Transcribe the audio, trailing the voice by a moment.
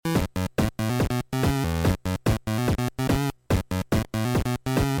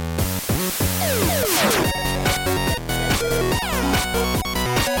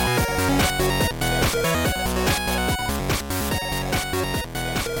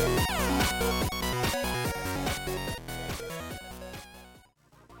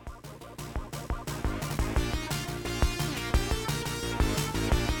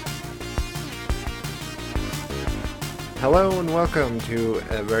Hello and welcome to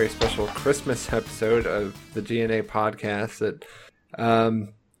a very special Christmas episode of the G.N.A. podcast. That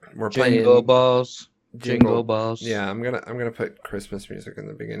we're playing Jingle balls, jingle balls. Yeah, I'm gonna put Christmas music in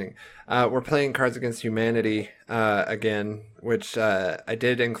the beginning. We're playing Cards Against Humanity again, which I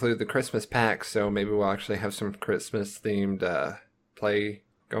did include the Christmas pack, so maybe we'll actually have some Christmas themed play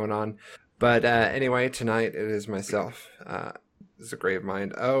going on. But anyway, tonight it is myself. This is a Grave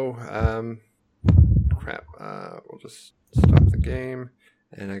Mind. Crap. We'll just stop the game,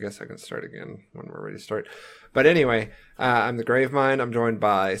 and I guess I can start again when we're ready to start. But anyway, I'm the Grave Mind. I'm joined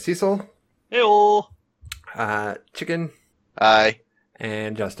by Cecil. Heyo. Chicken. Hi.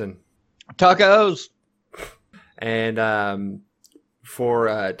 And Justin. Tacos. And to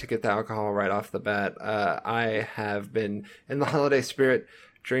get the alcohol right off the bat, I have been in the holiday spirit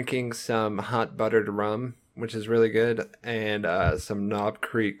drinking some hot buttered rum, which is really good, and some Knob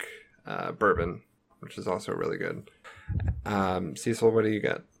Creek bourbon, which is also really good. Cecil, what do you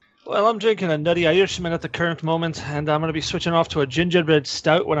got? Well, I'm drinking a Nutty Irishman at the current moment, and I'm going to be switching off to a gingerbread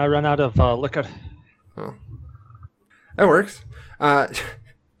stout when I run out of liquor. Oh, that works.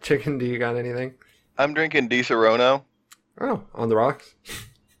 Chicken, do you got anything? I'm drinking Di Serono. Oh, on the rocks?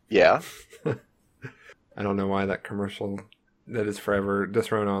 Yeah. I don't know why that commercial that is forever Di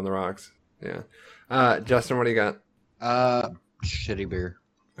Serono on the rocks. Yeah. Justin, what do you got? Shitty beer.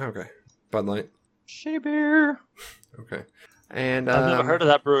 Okay. Bud Light. Shitty beer. Okay. And I've never heard of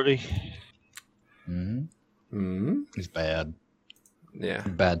that brewery. It's bad. Yeah.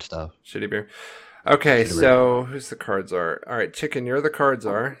 Bad stuff. Shitty beer. Okay, so who's the cards are? All right, Chicken, you're the cards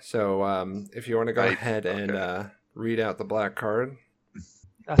are. So if you want to go ahead and read out the black card.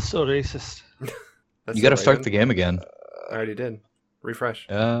 That's so racist. You got to start the game again. I already did. Refresh.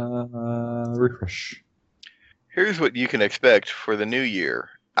 Refresh. Here's what you can expect for the new year.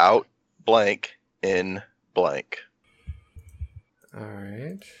 Out blank in blank. All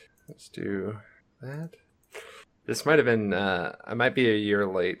right. Let's do that. This might have been, I might be a year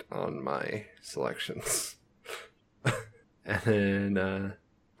late on my selections. And then,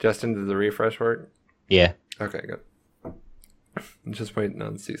 Justin, did the refresh work? Yeah. Okay, good. I'm just waiting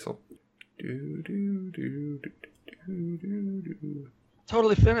on Cecil.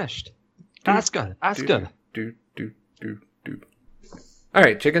 Totally finished. That's good. That's good. All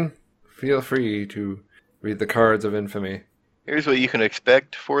right, Chicken, feel free to read the cards of infamy. Here's what you can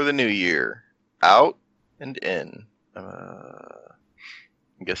expect for the new year. Out and in.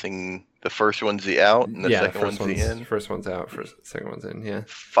 I'm guessing the first one's the out and the second one's the in. First one's out, second one's in, yeah.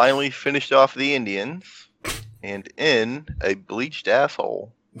 Finally finished off the Indians. And in a bleached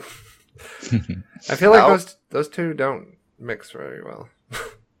asshole. I feel like those two don't mix very well.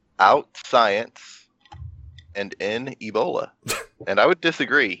 Out science and in Ebola. And I would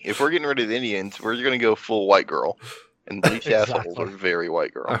disagree. If we're getting rid of the Indians, we're going to go full white girl. And bleached assholes are very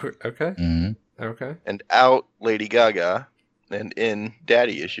white girl. Oh, okay. Mm-hmm. Okay. And out Lady Gaga and in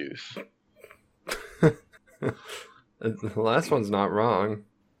daddy issues. The last one's not wrong.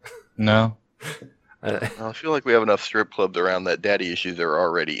 No. I feel like we have enough strip clubs around that daddy issues are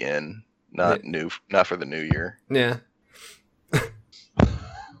already in. Not for the new year. Yeah.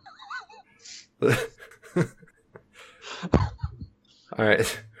 All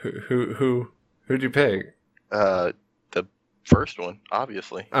right. Who'd you pick? The first one,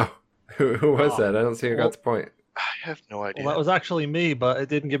 obviously. Oh, who was that? I don't see who got the point. I have no idea. Well, that was actually me, but it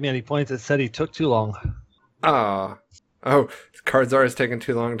didn't give me any points. It said he took too long. Oh, cards are taking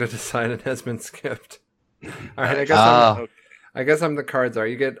too long to decide and has been skipped. All right, I guess I'm the cards are.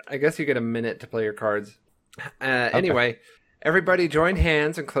 I guess you get a minute to play your cards. Anyway, everybody join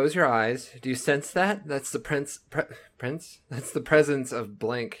hands and close your eyes. Do you sense that? That's the prince. That's the presence of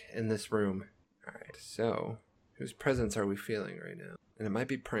blank in this room. All right, so whose presence are we feeling right now? And it might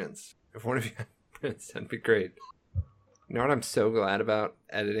be Prince. If one of you had Prince, that'd be great. You know what I'm so glad about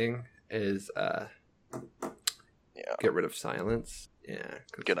editing is get rid of silence. Yeah.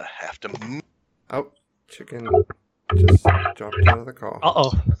 Gonna have to. Oh, Chicken just dropped out of the call.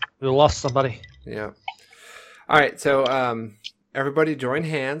 Uh-oh. We lost somebody. Yeah. All right, so everybody join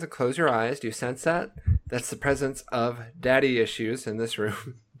hands and close your eyes. Do you sense that? That's the presence of daddy issues in this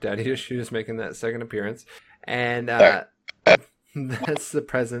room. Daddy issues making that second appearance. And that's the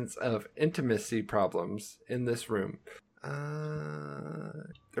presence of intimacy problems in this room.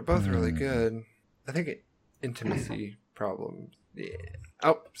 They're both really good. I think intimacy problems. Yeah.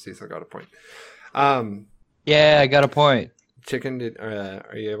 Oh, Cecil got a point. Yeah, I got a point. Chicken,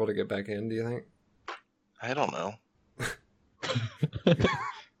 are you able to get back in, do you think? I don't know.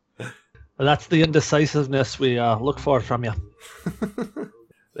 Well, that's the indecisiveness we look for from you.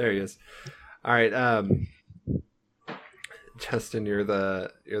 There he is. All right. Justin, you're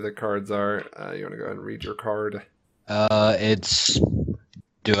the cards are. You want to go ahead and read your card? It's.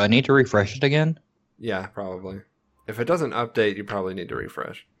 Do I need to refresh it again? Yeah, probably. If it doesn't update, you probably need to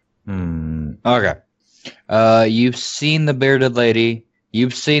refresh. Okay. You've seen the bearded lady.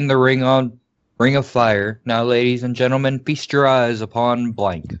 You've seen the ring of fire. Now, ladies and gentlemen, feast your eyes upon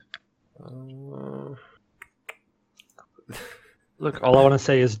blank. Look, all I want to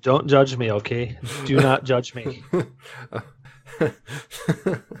say is don't judge me, okay? Do not judge me.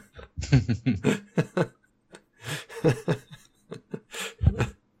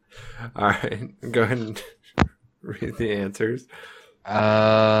 All right, go ahead and read the answers.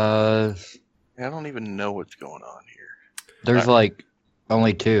 I don't even know what's going on here. There's like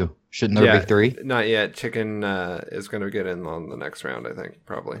only 2. Shouldn't there be 3? Not yet. Chicken is going to get in on the next round, I think,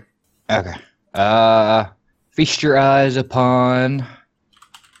 probably. Okay. Feast your eyes upon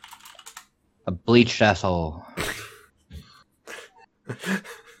a bleached asshole.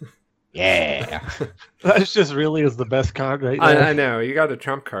 Yeah. That just really is the best card right there. I know. You got a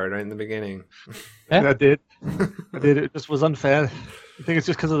trump card right in the beginning. Yeah. I did. It just was unfair. I think it's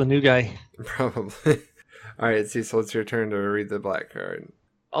just because of the new guy. Probably. All right, Cecil, it's your turn to read the black card.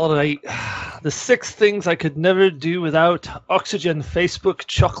 All right. The 6 things I could never do without: oxygen, Facebook,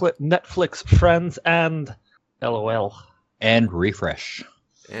 chocolate, Netflix, friends, and LOL. And refresh.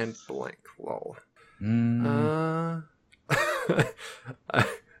 And blank. Lol.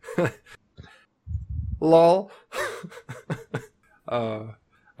 Lol. I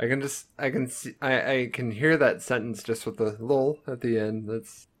can hear that sentence just with the lol at the end.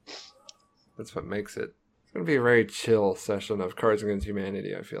 That's what makes it. It's gonna be a very chill session of Cards Against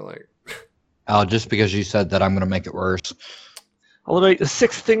Humanity, I feel like. Oh, just because you said that, I'm gonna make it worse. All right, the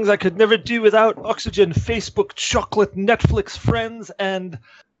 6 things I could never do without: oxygen, Facebook, chocolate, Netflix, friends, and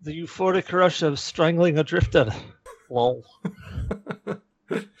the euphoric rush of strangling a drifter. Lol.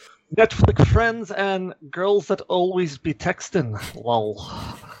 Netflix, friends, and girls that always be texting. Lol.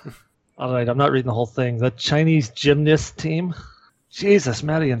 All right, I'm not reading the whole thing. The Chinese gymnast team. Jesus,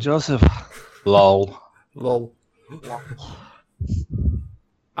 Mary and Joseph. Lol. Lol.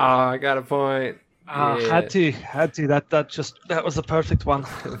 I got a point. Yeah. Had to. That was the perfect one.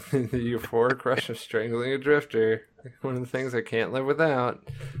 The euphoric rush of strangling a drifter. One of the things I can't live without.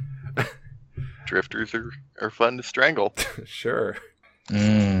 Drifters are fun to strangle. Sure.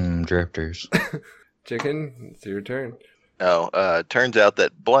 Drifters. Chicken, it's your turn. Oh, turns out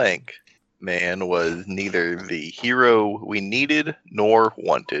that blank man was neither the hero we needed nor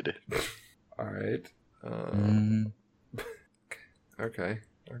wanted. All right. Okay,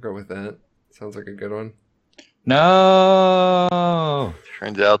 I'll go with that. Sounds like a good one. No.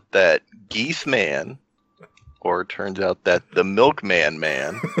 Turns out that geese man, or turns out that the milkman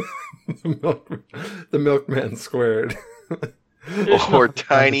man. The milkman squared. Or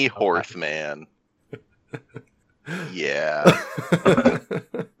tiny horse man. Yeah.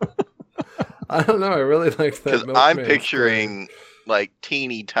 I don't know. I really liked that. Because I'm picturing like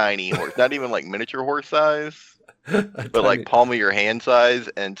teeny tiny horse, not even like miniature horse size, but like palm of your hand size,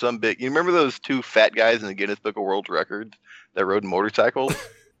 and some big. You remember those 2 fat guys in the Guinness Book of World Records that rode motorcycles?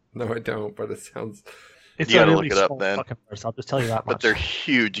 No, I don't. But it sounds. It's you gotta really look it up then. Horse, I'll just tell you that much. But they're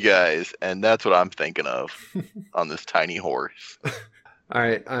huge guys, and that's what I'm thinking of on this tiny horse. All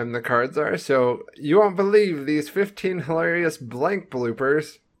right, I'm the cards are. So you won't believe these 15 hilarious blank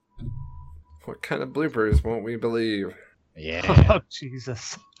bloopers. What kind of bloopers won't we believe? Yeah. Oh,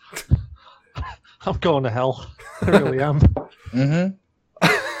 Jesus. I'm going to hell. I really am.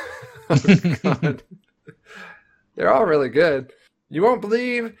 Oh, God. They're all really good. You won't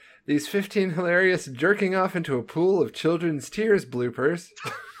believe these 15 hilarious jerking off into a pool of children's tears bloopers.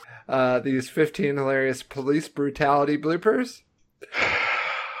 These 15 hilarious police brutality bloopers.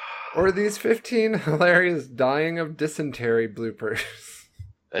 Or these 15 hilarious dying of dysentery bloopers.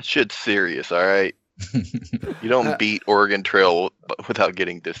 That shit's serious, all right? You don't beat Oregon Trail without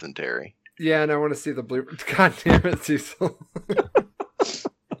getting dysentery. Yeah, and I want to see the blooper. God damn it, Cecil.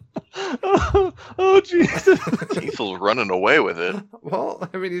 Oh, Jesus. Cecil's running away with it. Well,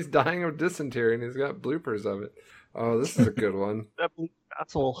 I mean, he's dying of dysentery, and he's got bloopers of it. Oh, this is a good one. That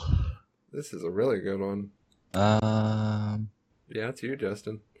asshole. This is a really good one. Yeah, it's you,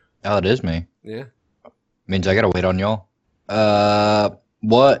 Justin. Oh, it is me. Yeah. Means I gotta wait on y'all.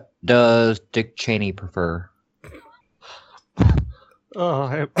 What does Dick Cheney prefer?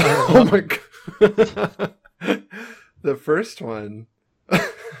 Oh, Oh my God. The first one.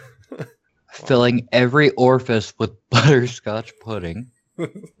 Filling every orifice with butterscotch pudding.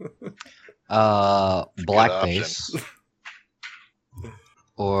 Blackface.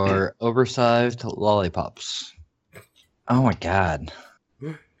 Or oversized lollipops. Oh my god.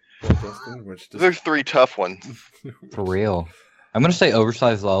 Well, Justin, There's 3 tough ones. For real. I'm going to say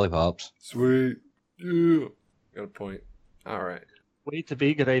oversized lollipops. Sweet. Yeah. Got a point. All right. Way to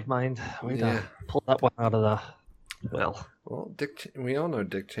be, Grave Mind. Way to pull that one out of the well. Well, we all know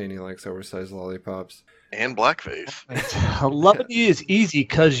Dick Cheney likes oversized lollipops. And blackface. Right. Loving you is easy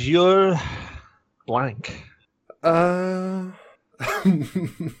because you're blank. Sure.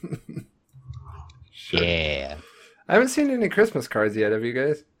 Yeah. I haven't seen any Christmas cards yet. Have you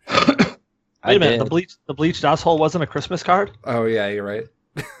guys? Wait a minute. The bleached asshole wasn't a Christmas card? Oh yeah, you're right.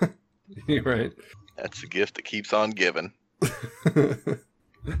 You're right. That's a gift that keeps on giving.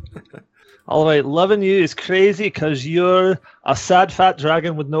 All right, loving you is crazy because you're a sad fat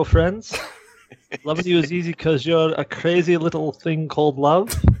dragon with no friends. Loving you is easy because you're a crazy little thing called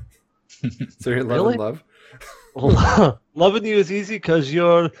love. So you're Really? love? Loving you is easy because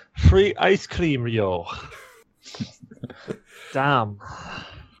you're free ice cream, yo. Damn.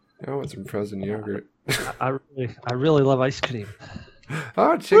 I want some frozen yogurt. I really love ice cream.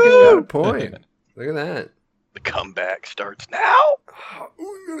 Oh, chicken got a point. Look at that. The comeback starts now. Oh,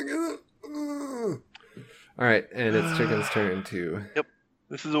 we're gonna get it. All right, and it's chicken's turn too. Yep.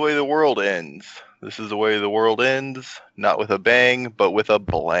 This is the way the world ends. This is the way the world ends. Not with a bang, but with a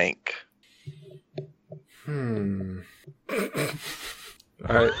blank. All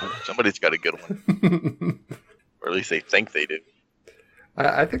right. Somebody's got a good one. Or at least they think they do.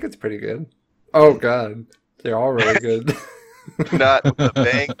 I think it's pretty good. Oh, God. They're all really good. Not with a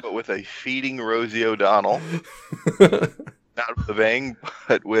bang, but with a feeding Rosie O'Donnell. Not with a bang,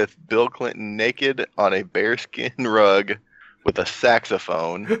 but with Bill Clinton naked on a bearskin rug with a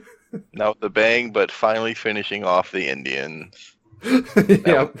saxophone. Not with a bang, but finally finishing off the Indians.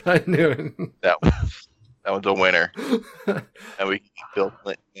 Yep, I knew it. That one's a winner. And we keep Bill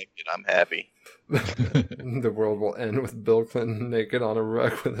Clinton naked. I'm happy. The world will end with Bill Clinton naked on a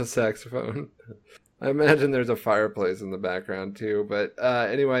rug with a saxophone. I imagine there's a fireplace in the background too. But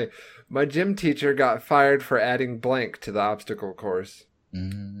anyway, my gym teacher got fired for adding blank to the obstacle course.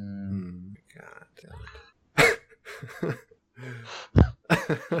 God.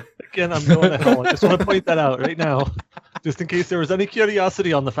 Again, I'm going to hell. I just want to point that out right now, just in case there was any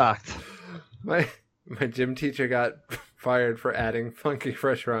curiosity on the fact. My gym teacher got fired for adding funky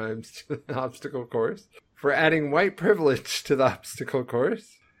fresh rhymes to the obstacle course, for adding white privilege to the obstacle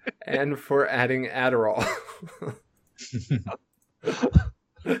course, and for adding Adderall.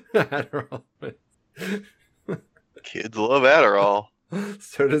 Adderall. Kids love Adderall.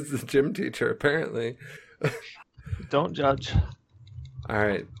 So does the gym teacher, apparently. Don't judge. All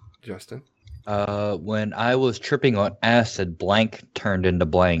right, Justin. When I was tripping on acid, blank turned into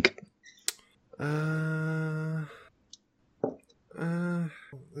blank.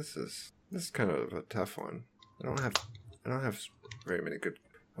 This is kind of a tough one. I don't have very many good.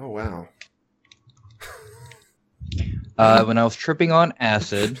 Oh wow. When I was tripping on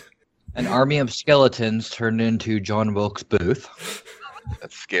acid, an army of skeletons turned into John Wilkes Booth.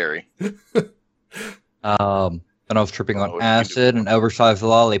 That's scary. When I was tripping on acid, an oversized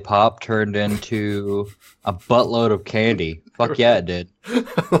lollipop turned into a buttload of candy. Fuck yeah, it did.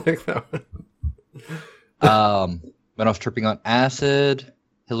 I like that one. When I was tripping on acid,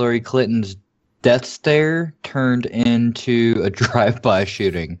 Hillary Clinton's death stare turned into a drive-by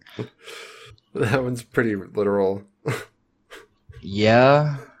shooting. That one's pretty literal.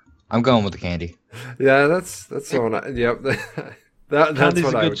 Yeah, I'm going with the candy. Yeah, that's the one. Yep, that's Candy's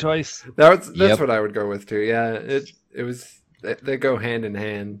what a I good would. choice. That's what I would go with too. Yeah, it was. They go hand in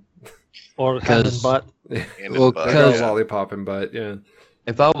hand. Or hand and butt. Well, because lollipop and butt. Yeah.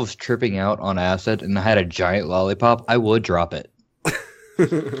 If I was tripping out on acid and I had a giant lollipop, I would drop it.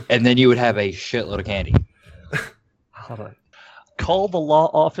 And then you would have a shitload of candy. All right. Call the law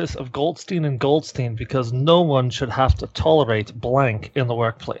office of Goldstein and Goldstein because no one should have to tolerate blank in the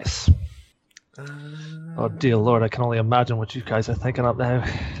workplace. Oh dear Lord, I can only imagine what you guys are thinking up now.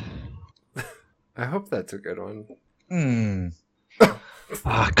 I hope that's a good one.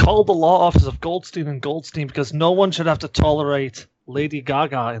 Call the law office of Goldstein and Goldstein because no one should have to tolerate Lady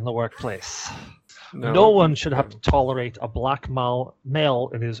Gaga in the workplace. No one should have to tolerate a black male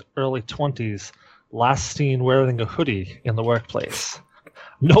in his early 20s last seen wearing a hoodie in the workplace.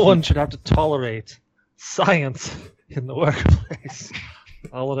 No one should have to tolerate science in the workplace.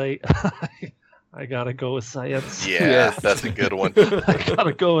 All right. I gotta go with science. Yeah, yes. That's a good one. I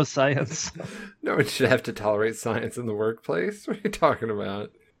gotta go with science. No one should have to tolerate science in the workplace. What are you talking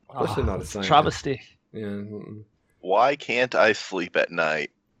about? Especially not a scientist. Travesty. Yeah. Why can't I sleep at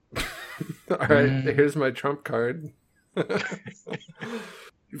night? All right, here's my trump card.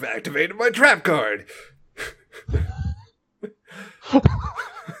 You've activated my trap card.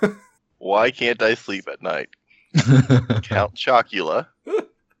 Why can't I sleep at night? Count Chocula.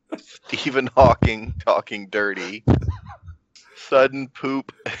 Stephen Hawking talking dirty. Sudden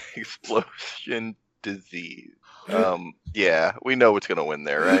poop explosion disease. Yeah, we know what's gonna win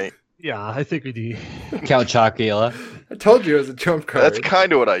there, right? Yeah, I think we do. Count Chocula. I told you it was a trump card. That's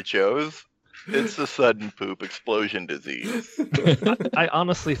kind of what I chose. It's the sudden poop explosion disease. I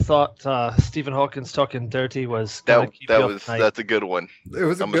honestly thought Stephen Hawking's talking dirty was that's a good one. It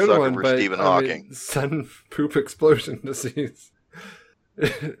was a I'm good a sucker one, for but Stephen Hawking. Sudden poop explosion disease.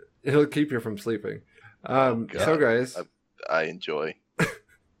 It'll keep you from sleeping. So guys, I enjoy.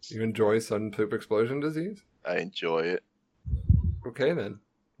 You enjoy sudden poop explosion disease? I enjoy it. Okay then.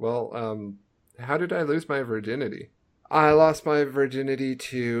 Well, how did I lose my virginity? I lost my virginity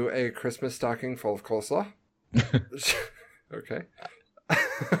to a Christmas stocking full of coleslaw. Okay.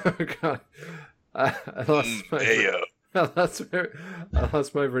 Oh, God. I lost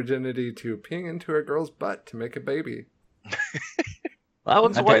my virginity to peeing into a girl's butt to make a baby. That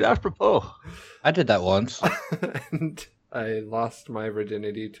one's right apropos. I did that once. And I lost my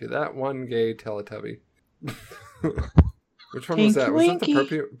virginity to that one gay Teletubby. Which one was that? Was that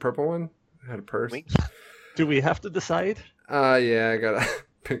the purple one? It had a purse. Do we have to decide? Yeah, I got a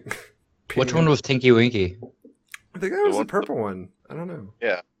pink. Which one was Tinky Winky? I think that was the purple one. I don't know.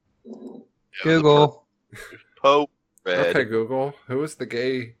 Yeah. Google. Poe Red. Okay, Google. Who was the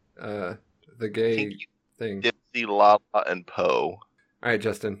gay Tinky, thing? Dipsy, Lala, and Poe. All right,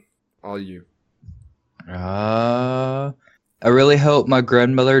 Justin. All you. I really hope my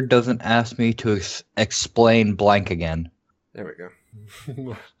grandmother doesn't ask me to explain blank again. There we go.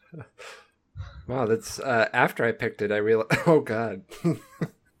 Wow, that's after I picked it. I realized. Oh God,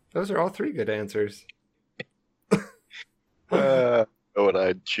 those are all three good answers. What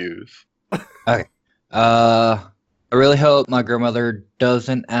I'd choose. Okay. I really hope my grandmother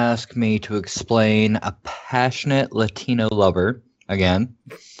doesn't ask me to explain a passionate Latino lover again,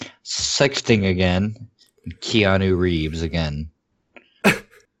 sexting again, Keanu Reeves again.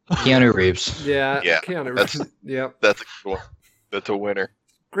 Keanu Reeves. Yeah. Keanu Reeves. Yep. That's a good one. That's a winner.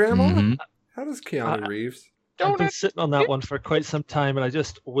 Grandma, Mm-hmm. how does Keanu Reeves? I've been sitting on that one for quite some time, and I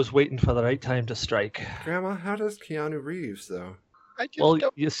just was waiting for the right time to strike. Grandma, how does Keanu Reeves though? Well,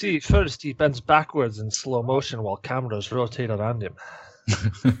 you see, first he bends backwards in slow motion while cameras rotate around him.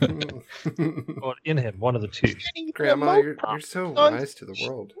 Or in him, one of the two. Grandma, you're so wise to the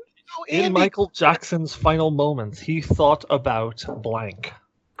world. In Michael Jackson's final moments, he thought about blank.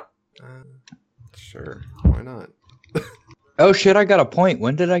 Sure, why not? Oh shit, I got a point.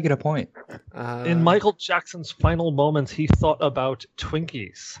 When did I get a point? In Michael Jackson's final moments, he thought about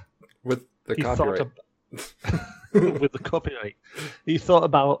Twinkies. With the copyright. With the copyright. He thought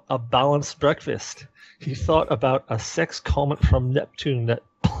about a balanced breakfast. He thought about a sex comet from Neptune that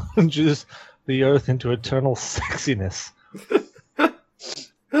plunges the Earth into eternal sexiness.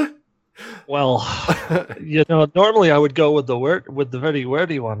 Well, normally I would go with the very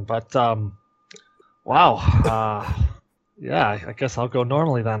wordy one, but wow. Yeah, I guess I'll go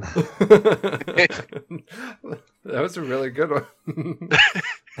normally then. That was a really good one.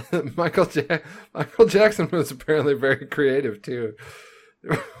 Michael Jackson was apparently very creative too.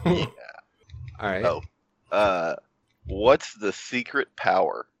 Yeah. All right. Oh, what's the secret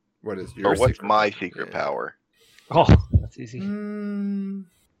power? What is your? What's my secret power? Oh, that's easy.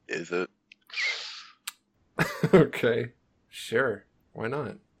 Is it? Okay, sure. Why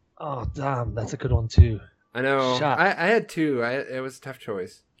not? Oh, damn, that's a good one too. I know. I had two. It was a tough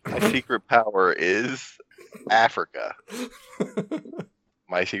choice. My secret power is Africa.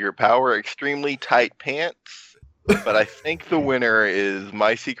 My secret power, extremly tight pants. But I think the winner is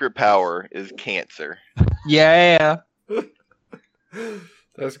my secret power is cancer. Yeah.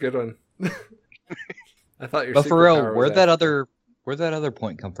 That's a good one. I thought your. But for real, where'd that other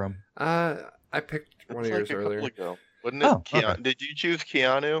point come from? I picked one of yours couple earlier. ago. Wasn't it? Okay. Did you choose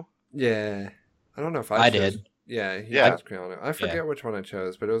Keanu? Yeah. I don't know if I chose. did. Yeah, he Yeah. chose Keanu. I forget which one I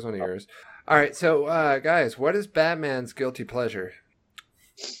chose, but it was one of yours. All right, so guys, what is Batman's guilty pleasure?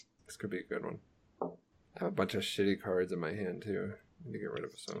 This could be a good one. I have a bunch of shitty cards in my hand too. I need to get rid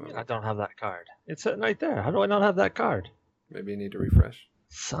of some of them. I don't have that card. It's sitting right there. How do I not have that card? Maybe you need to refresh.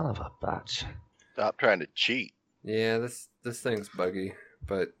 Son of a bitch. Stop trying to cheat. Yeah, this thing's buggy,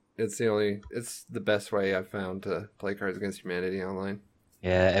 but it's the best way I've found to play Cards Against Humanity online.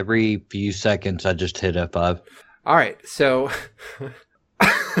 Yeah, every few seconds I just hit F5. All right, so all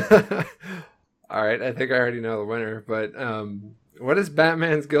right, I think I already know the winner, but what is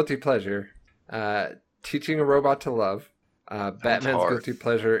Batman's guilty pleasure? Teaching a robot to love. Batman's guilty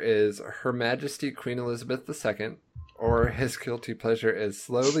pleasure is Her Majesty Queen Elizabeth II, or his guilty pleasure is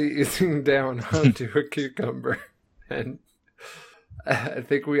slowly easing down onto a cucumber. And I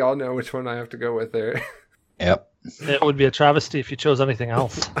think we all know which one I have to go with there. Yep. It would be a travesty if you chose anything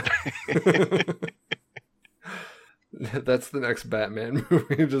else. That's the next Batman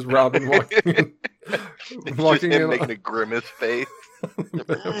movie. Just Robin walking in. Just him making a grimace face.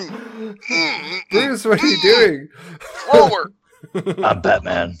 Bruce, what are you doing? Slower. I'm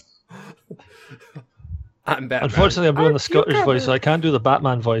Batman. I'm Batman. Unfortunately, I'm doing the Scottish voice, so I can't do the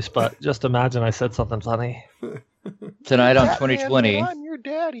Batman voice, but just imagine I said something funny. Tonight on 2020. I'm your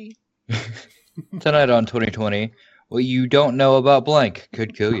daddy. Tonight on 2020. What you don't know about blank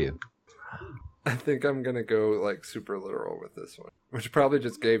could kill you. I think I'm going to go like super literal with this one, which probably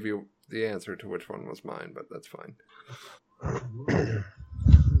just gave you the answer to which one was mine, but that's fine.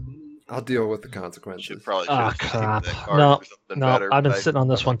 I'll deal with the consequences. Ah, crap. No, I've been sitting on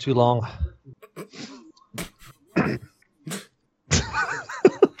this one too long.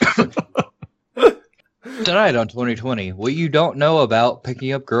 Tonight on 2020, what you don't know about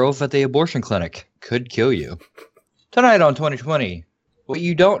picking up girls at the abortion clinic could kill you. Tonight on 2020, what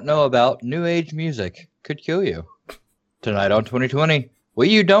you don't know about new age music could kill you. Tonight on 2020, what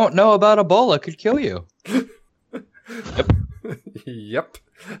you don't know about Ebola could kill you. Yep. Yep.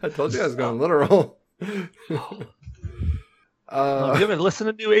 I told you I was going literal. Have you ever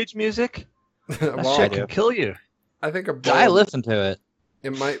listened to new age music? That shit can kill you. I think Ebola, I listen to it.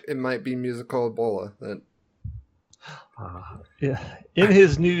 It might be musical Ebola. Yeah. In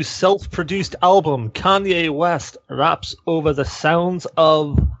his new self-produced album, Kanye West raps over the sounds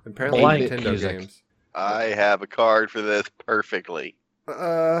of apparently Nintendo music. games. I have a card for this perfectly.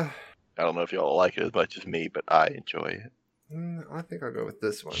 I don't know if y'all like it as much as me, but I enjoy it. I think I'll go with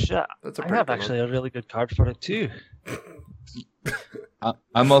this one. Shit. I have actually a really good card for it too. I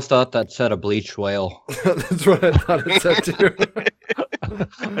almost thought that said a bleached whale. That's what I thought it said too.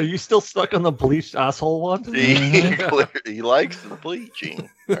 Are you still stuck on the bleached asshole one? He likes the bleaching.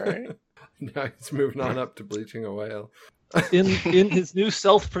 All right. Now he's moving on up to bleaching a whale. In his new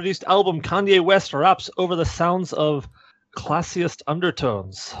self-produced album, Kanye West raps over the sounds of classiest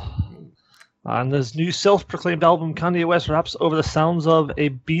undertones. On his new self-proclaimed album, Kanye West raps over the sounds of a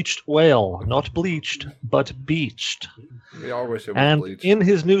beached whale. Not bleached, but beached. We all wish it was and bleached. In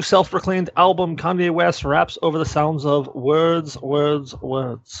his new self-proclaimed album, Kanye West raps over the sounds of words, words,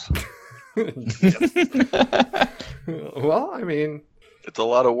 words. Well, I mean... It's a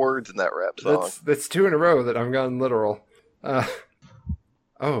lot of words in that rap song. That's two in a row that I'm gone literal.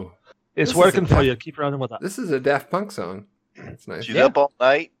 It's working for you. Keep running with that. This is a Daft Punk song. That's nice. She's up all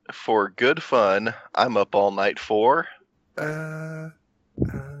night for good fun. I'm up all night for... To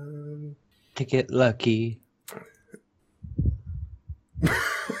get lucky.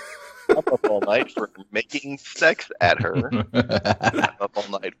 I'm up all night for making sex at her. I'm up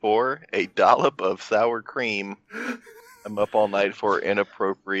all night for a dollop of sour cream. I'm up all night for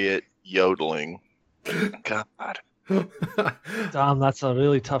inappropriate yodeling. God. Damn, that's a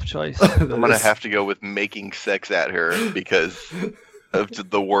really tough choice. I'm going to have to go with making sex at her because of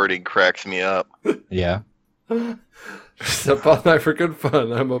the wording cracks me up. Yeah. She's up all night for good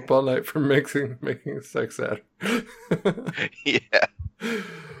fun. I'm up all night for making sex at her. Yeah.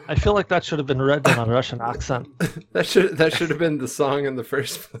 I feel like that should have been read in a Russian accent. That should have been the song in the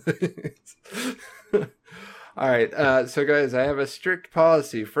first place. All right, so guys, I have a strict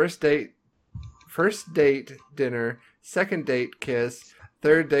policy: first date dinner, second date kiss,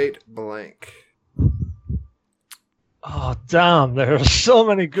 third date blank. Oh damn! There are so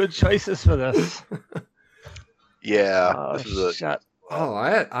many good choices for this. Yeah. Oh, this is shit. Oh,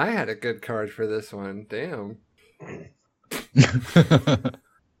 I had a good card for this one. Damn.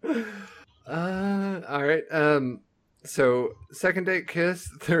 All right. So, second date kiss,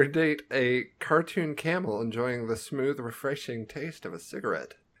 third date a cartoon camel enjoying the smooth, refreshing taste of a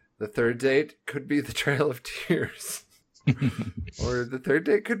cigarette. The third date could be the Trail of Tears. Or the third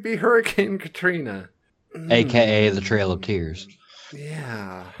date could be Hurricane Katrina. AKA the Trail of Tears.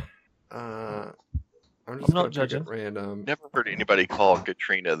 Yeah. I'm just not judging. Random. Never heard anybody call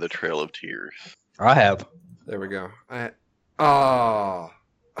Katrina the Trail of Tears. I have. There we go.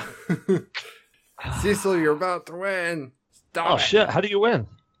 Cecil, you're about to win. Stop it. Shit! How do you win?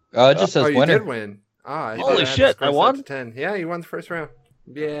 It just says you winner. did win. Holy shit! I won. 10. Yeah, you won the first round.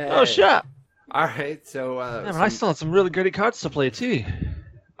 Yeah. Oh shit! All right, so I still have some really gritty cards to play too.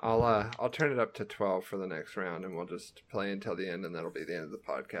 I'll turn it up to 12 for the next round, and we'll just play until the end, and that'll be the end of the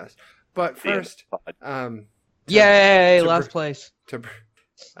podcast. But first, yay! Last place. That's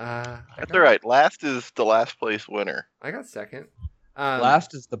all right. Last is the last place winner. I got second.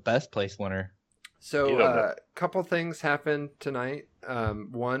 Last is the best place winner. So a couple things happened tonight.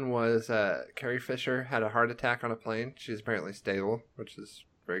 One was Carrie Fisher had a heart attack on a plane. She's apparently stable, which is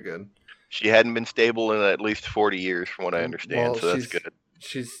very good. She hadn't been stable in at least 40 years, from what I understand, so that's good.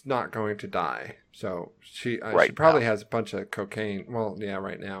 She's not going to die. So she Right probably now. has a bunch of cocaine. Well, yeah,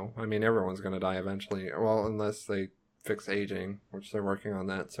 right now. I mean, everyone's going to die eventually. Well, unless they fix aging, which they're working on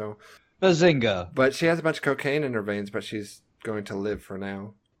that. So, Bazinga. but she has a bunch of cocaine in her veins, but she's going to live for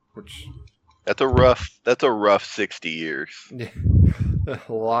now, which That's a rough 60 years. yeah,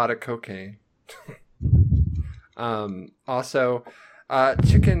 a lot of cocaine. Also,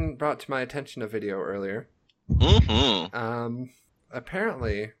 Chicken brought to my attention a video earlier. Mm-hmm.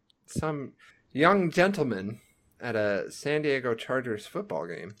 Apparently, some young gentleman at a San Diego Chargers football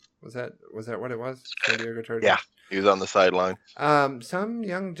game. Was that what it was? San Diego Chargers? Yeah, he was on the sideline. Some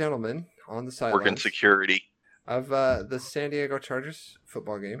young gentleman on the sideline Working security. of the San Diego Chargers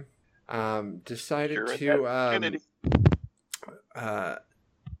football game decided to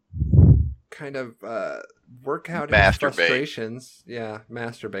kind of work out his frustrations. Yeah,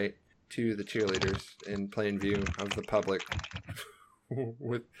 masturbate to the cheerleaders in plain view of the public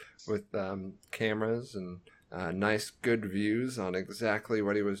with cameras and nice good views on exactly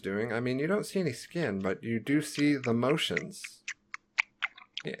what he was doing. I mean, you don't see any skin, but you do see the motions.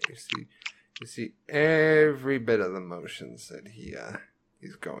 Yeah, you see every bit of the motions that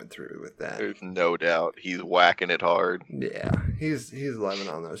he's going through with that. There's no doubt he's whacking it hard. Yeah, he's loving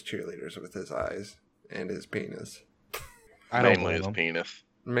on those cheerleaders with his eyes and his penis. Mainly his penis.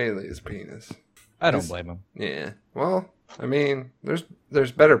 Mainly his penis. I don't blame him. Yeah. Well, I mean,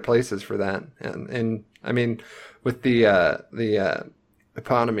 there's better places for that, and I mean, with the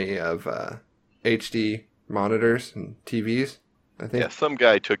economy of HD monitors and TVs, I think. Yeah, some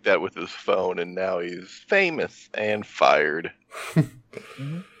guy took that with his phone, and now he's famous and fired.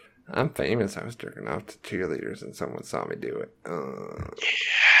 Mm-hmm. I'm famous. I was jerking off to cheerleaders, and someone saw me do it.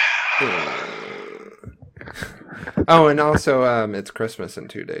 Oh, and also, it's Christmas in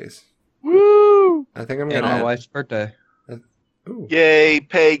 2 days. Woo! I think I'm And gonna. my wife's birthday. Ooh. Yay,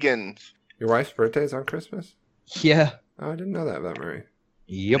 pagans! Your wife's birthday is on Christmas? Yeah. Oh, I didn't know that about Mary.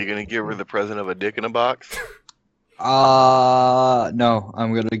 Yep. You gonna give her the present of a dick in a box? No.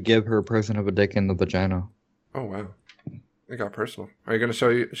 I'm gonna give her a present of a dick in the vagina. Oh wow, it got personal. Are you gonna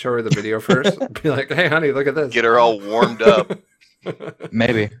show her the video first? Be like, hey, honey, look at this. Get her all warmed up.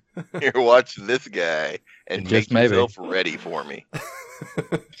 Maybe. Here, watch this guy, and Just make maybe. yourself ready for me.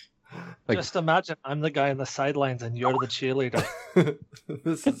 Like- Just imagine I'm the guy on the sidelines and you're the cheerleader.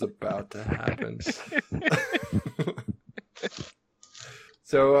 This is about to happen.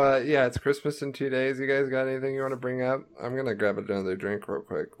 So, yeah, it's Christmas in 2 days. You guys got anything you want to bring up? I'm going to grab another drink real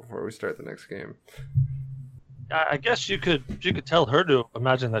quick before we start the next game. I guess you could tell her to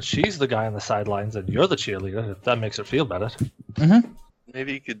imagine that she's the guy on the sidelines and you're the cheerleader, if that makes her feel better. Mm-hmm.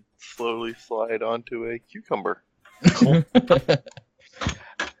 Maybe you could slowly slide onto a cucumber.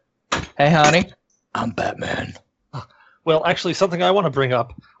 Hey, honey. I'm Batman. Well, actually, something I want to bring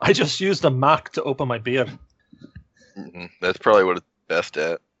up. I just used a Mac to open my beer. Mm-mm. That's probably what it's best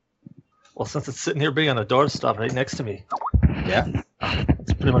at. Well, since it's sitting here being on a doorstop right next to me, Yeah.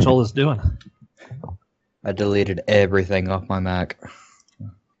 that's pretty much all it's doing. I deleted everything off my Mac.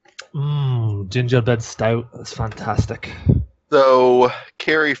 Gingerbread stout. That's fantastic. So,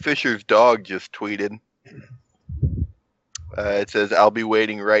 Carrie Fisher's dog just tweeted. It says, "I'll be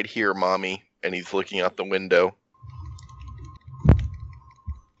waiting right here, Mommy." And he's looking out the window.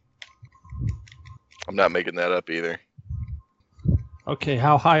 I'm not making that up either. Okay,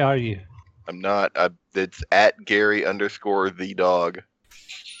 how high are you? I'm not. It's at Gary_the dog.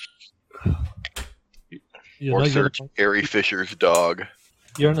 You Or know search Carrie Fisher's dog.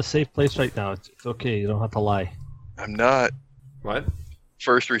 you're in a safe place right now. It's okay. You don't have to lie. I'm not. What?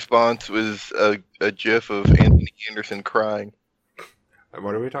 First response was a gif of Anthony Anderson crying.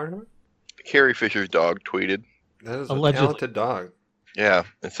 What are we talking about? Carrie Fisher's dog tweeted. That is Allegedly. a talented dog. Yeah,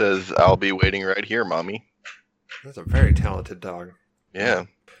 it says, "I'll be waiting right here, Mommy." That's a very talented dog. Yeah.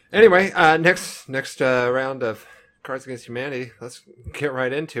 Anyway, next round of Cards Against Humanity. Let's get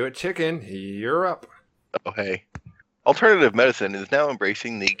right into it. Chicken, you're up. Oh, hey. Alternative medicine is now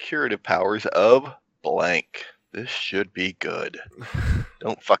embracing the curative powers of blank. This should be good.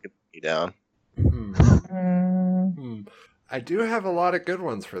 Don't fucking put me down. I do have a lot of good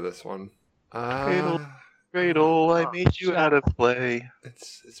ones for this one. Cradle, I made you out of play.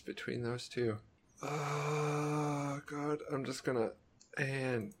 It's between those two. Oh God, I'm just gonna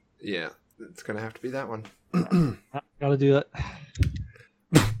yeah, it's gonna have to be that one. Gotta do it.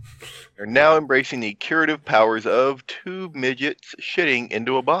 They're now embracing the curative powers of two midgets shitting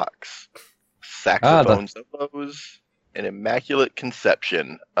into a box. saxophone solos, and immaculate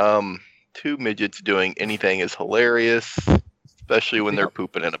conception. Two midgets doing anything is hilarious, especially when they're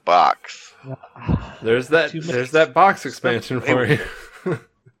pooping in a box. There's that box expansion for you.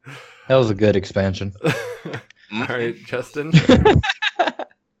 That was a good expansion. All right, Justin.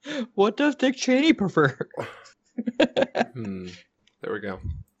 What does Dick Cheney prefer? There we go.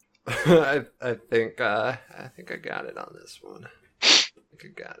 I think I got it on this one. I think I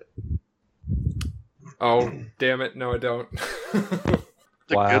got it. Oh, damn it! No, I don't.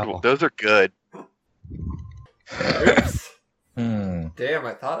 Wow, those are good. Oops. Damn,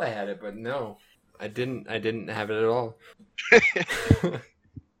 I thought I had it, but no, I didn't. I didn't have it at all.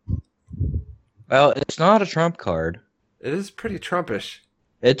 Well, it's not a Trump card. It is pretty Trumpish.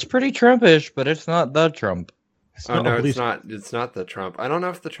 It's pretty Trumpish, but it's not the Trump. No, it's not. It's not the Trump. I don't know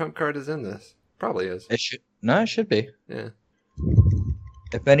if the Trump card is in this. Probably is. It should. No, it should be. Yeah.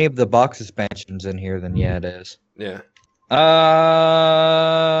 If any of the box expansions in here, then yeah, it is. Yeah. I'm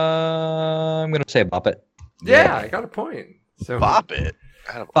gonna say Bop It. Yeah, I got a point. So Bop It.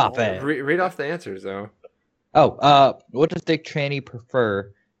 Bop It. Read off the answers though. Oh, what does Dick Cheney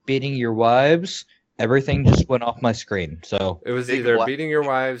prefer? Beating your wives? Everything just went off my screen. So it was either beating your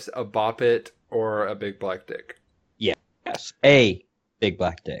wives, a Bop It, or a big black dick. Yes, a big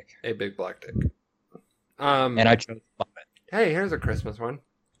black dick. A big black dick. And I chose Bop It. Hey, here's a Christmas one.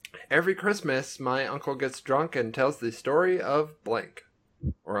 Every Christmas, my uncle gets drunk and tells the story of blank.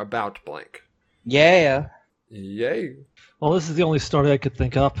 Or about blank. Yeah. Yay. Well, this is the only story I could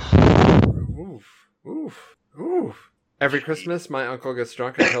think up. Oof. Every Christmas, my uncle gets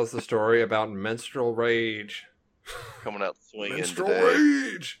drunk and tells the story about menstrual rage. Coming out swinging Menstrual today.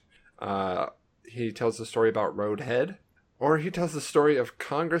 rage! He tells the story about Roadhead. Or he tells the story of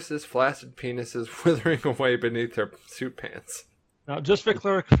Congress's flaccid penises withering away beneath their suit pants. Now, just for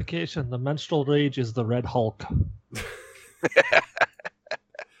clarification, the menstrual rage is the Red Hulk. I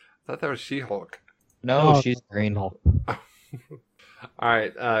thought that was She-Hulk. No, she's Green Hulk.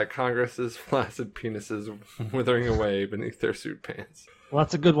 Alright, Congress's flaccid penises withering away beneath their suit pants. Well,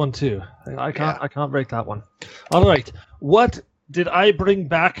 that's a good one, too. I can't break that one. All right. What did I bring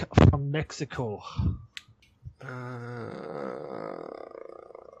back from Mexico?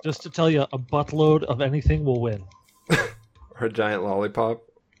 Just to tell you, a buttload of anything will win. Or a giant lollipop.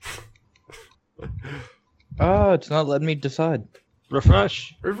 Oh, it's not letting me decide.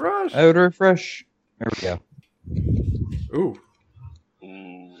 Refresh. I would refresh. There we go. Ooh.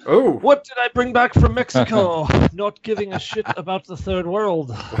 Oh! What did I bring back from Mexico? Not giving a shit about the third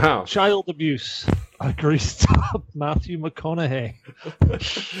world. Wow. Child abuse. A greased up Matthew McConaughey.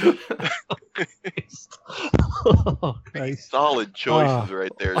 Oh, Christ. Solid choices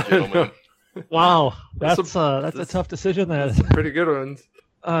right there, gentlemen. Wow, that's a tough decision there. Pretty good ones.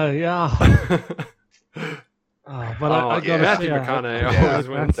 Yeah. But I got Matthew McConaughey always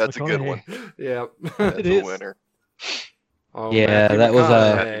wins. That's a good one. Yep. That's a winner. Oh, yeah, Matthew that was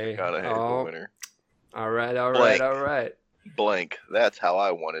Matthew McConaughey the winner. All right. Blank. That's how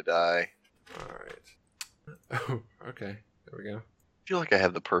I want to die. All right. Oh, okay. There we go. I feel like I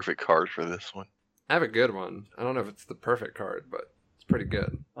have the perfect card for this one. I have a good one. I don't know if it's the perfect card, but it's pretty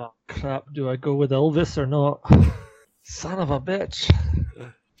good. Oh, crap. Do I go with Elvis or not? Son of a bitch.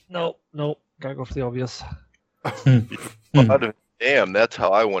 Nope. Gotta go for the obvious. Damn, that's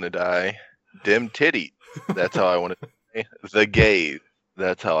how I want to die. Dim titty. That's how I want to die. The gays.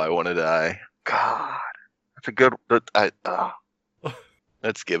 That's how I want to die. God. That's a good...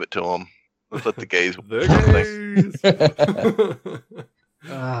 Let's give it to them. Let's let the gays... You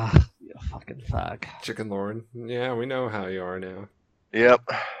fucking fag. Chicken Lauren. Yeah, we know how you are now. Yep.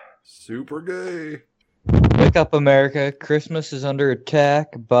 Super gay. Wake up, America. Christmas is under attack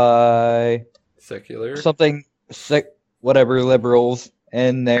by... Secular. Something... whatever, liberals.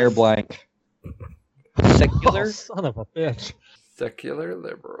 And they're blank. Secular? Oh, son of a bitch. Secular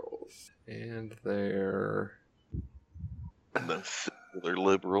liberals. And they're... The secular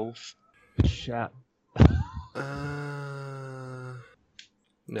liberals. Shit.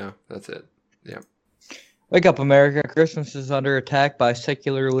 No, that's it. Yep. Wake up, America. Christmas is under attack by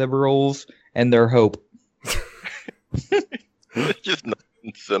secular liberals and their hope. It's just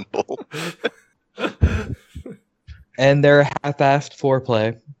nothing simple. And their half-assed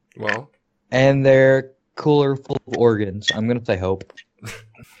foreplay. Well. And their cooler full of organs. I'm going to say hope.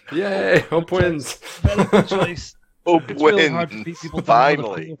 Yay! Hope wins. Very good choice. Hope It's wins. really hard to beat people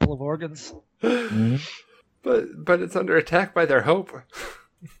Finally. with a full of organs. Mm-hmm. But it's under attack by their hope.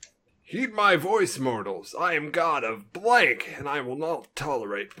 Heed my voice, mortals. I am God of blank, and I will not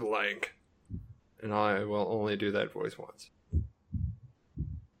tolerate blank. And I will only do that voice once.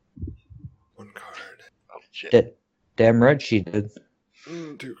 One Damn right she did.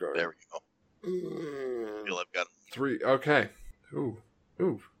 2 cards. There we go. I feel I've got 3. Okay. Ooh.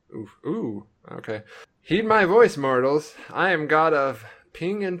 Okay. Heed my voice, mortals. I am god of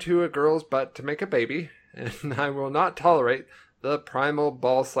peeing into a girl's butt to make a baby, and I will not tolerate the primal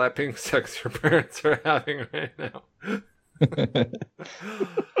ball-slapping sex your parents are having right now.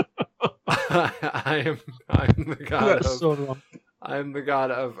 I'm the god of... so wrong. I'm the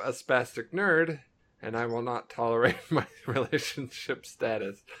god of a spastic nerd, and I will not tolerate my relationship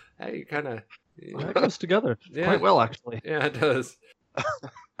status. Hey, you kind of... That goes together quite well, actually. Yeah, it does.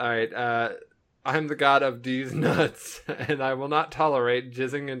 All right, I'm the god of D's nuts, and I will not tolerate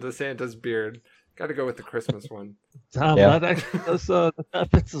jizzing into Santa's beard. Got to go with the Christmas one. Damn, that actually does, that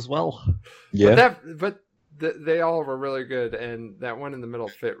fits as well. Yeah. But they all were really good, and that one in the middle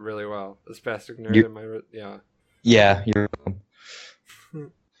fit really well. The spastic nerd and my... Yeah. Yeah, you're welcome.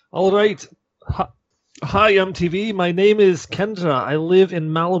 All right. Hi, MTV. My name is Kendra. I live in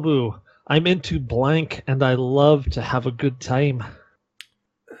Malibu. I'm into blank, and I love to have a good time.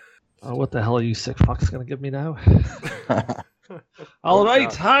 Oh, what the hell are you sick fucks going to give me now? All right.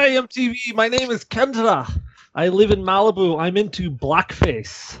 God. Hi, MTV. My name is Kendra. I live in Malibu. I'm into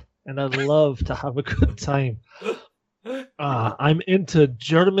blackface, and I love to have a good time. I'm into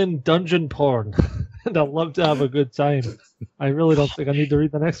German dungeon porn, and I love to have a good time. I really don't think I need to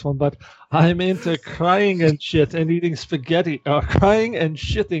read the next one, but I'm into crying and shit and eating spaghetti. Crying and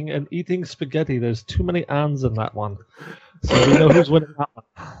shitting and eating spaghetti. There's too many ands in that one. So we know who's winning that one.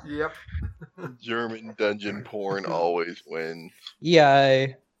 Yep. German dungeon porn always wins.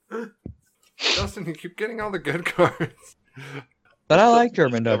 Yay. Justin, you keep getting all the good cards. But I like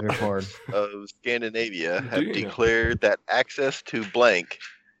German dungeon porn. Of Scandinavia have declared that access to blank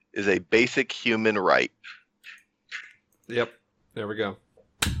is a basic human right. Yep. There we go.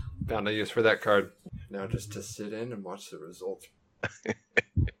 Found a use for that card. Now just to sit in and watch the results. X.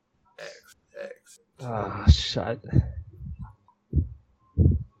 Ah, shit.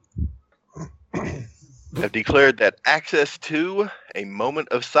 Have declared that access to a moment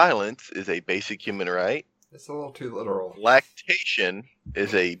of silence is a basic human right. It's a little too literal. Lactation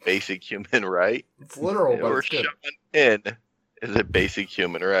is a basic human right. It's literal, but it's good. Sean Penn is a basic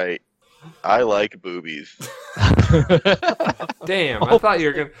human right. I like boobies. Damn, I thought you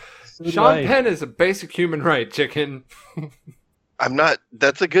were going to... Sean Penn is a basic human right, chicken. I'm not...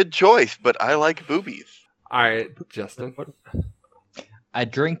 That's a good choice, but I like boobies. All right, Justin. I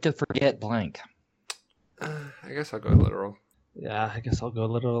drink to forget blank. I guess I'll go literal. Yeah, I guess I'll go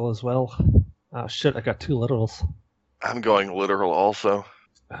literal as well. Oh, shit, I got 2 literals. I'm going literal also.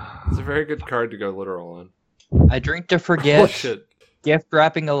 It's a very good card to go literal on. I drink to forget gift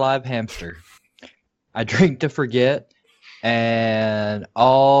wrapping a live hamster. I drink to forget and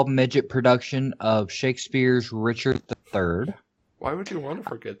all midget production of Shakespeare's Richard III. Why would you want to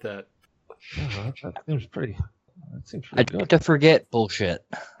forget that? That seems pretty I good. drink to forget bullshit.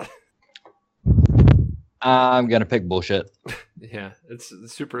 I'm going to pick bullshit. Yeah, it's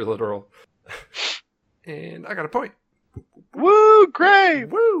super literal. And I got a point. Woo, great!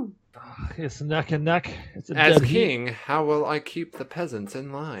 Woo! It's neck and neck. It's a As dead king, heat. how will I keep the peasants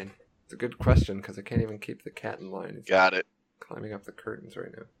in line? It's a good question, because I can't even keep the cat in line. He's got it. Climbing up the curtains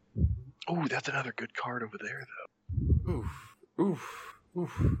right now. Oh, that's another good card over there, though. Oof.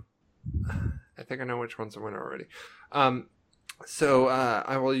 I think I know which one's the winner already. So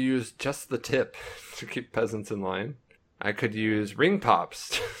I will use just the tip to keep peasants in line. I could use ring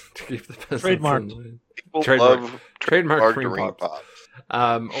pops to keep the peasants in line. People love trademark ring pops.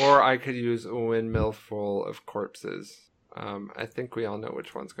 Or I could use a windmill full of corpses. I think we all know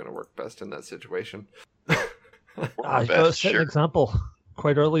which one's going to work best in that situation. I set an example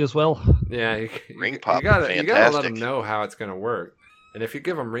quite early as well. Yeah, ring pop. You gotta let them know how it's going to work. And if you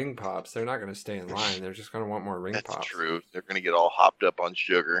give them ring pops, they're not going to stay in line. They're just going to want more ring pops. That's true. They're going to get all hopped up on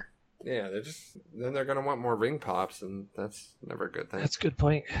sugar. Yeah, then they're going to want more ring pops, and that's never a good thing. That's a good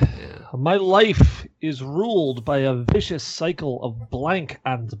point. Yeah. My life is ruled by a vicious cycle of blank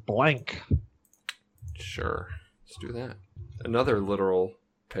and blank. Sure. Let's do that. Another literal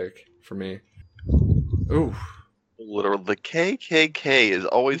pick for me. Ooh. Literal. The KKK is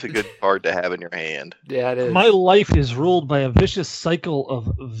always a good card to have in your hand. Yeah, it is. My life is ruled by a vicious cycle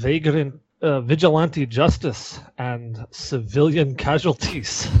of vigilante justice and civilian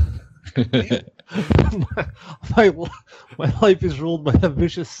casualties. my life is ruled by a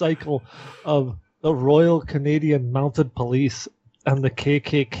vicious cycle of the Royal Canadian Mounted Police and the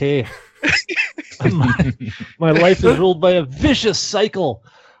KKK. my life is ruled by a vicious cycle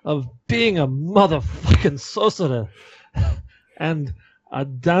of being a motherfucking sorcerer and A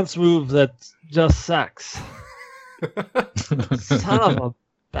dance move that's just sex. Son of a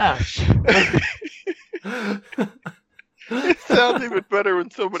bitch. It sounds even better when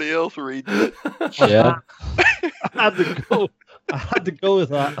somebody else reads it. Yeah. I had to go with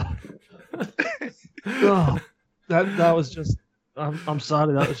that. Oh, that was just. I'm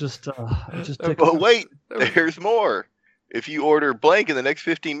sorry. That was just. But wait, there's more. If you order blank in the next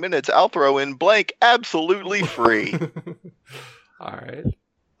 15 minutes, I'll throw in blank absolutely free. All right.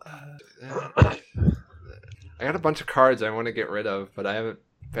 I got a bunch of cards I want to get rid of, but I haven't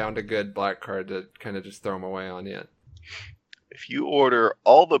found a good black card to kind of just throw them away on yet. If you order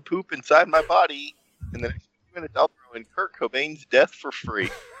all the poop inside my body in the next 15 minutes, I'll throw in Kurt Cobain's death for free.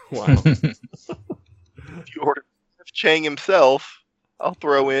 Wow. If you order Cliff Chang himself, I'll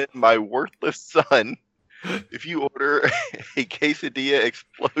throw in my worthless son. If you order a quesadilla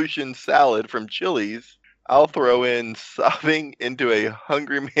explosion salad from Chili's, I'll throw in sobbing into a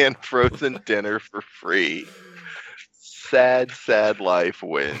Hungry Man frozen dinner for free. Sad, sad life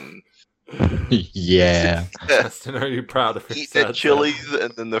wins. Yeah. Justin, are you proud of Eat yourself? at Chili's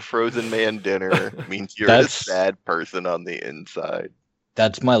and then the frozen man dinner means you're a sad person on the inside.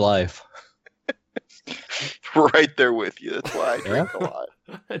 That's my life. Right there with you. That's why I drink a lot.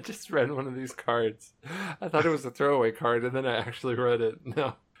 I just read one of these cards. I thought it was a throwaway card, and then I actually read it.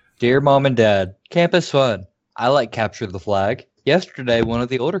 No. Dear Mom and Dad, campus fun. I like capture the flag. Yesterday, one of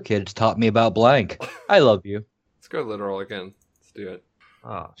the older kids taught me about blank. I love you. Let's go literal again. Let's do it.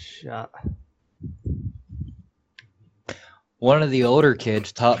 Oh shit. One of the older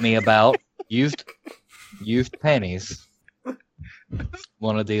kids taught me about used panties.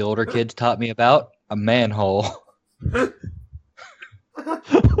 One of the older kids taught me about a manhole. One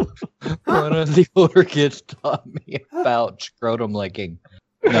of the older kids taught me about scrotum licking.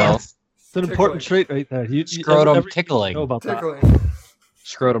 No. It's an important trait right there. Scrotum tickling. Know about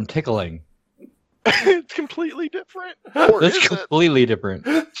Scrotum tickling. It's completely different. Or That's is completely different.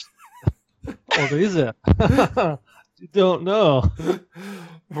 Or is it? You don't know.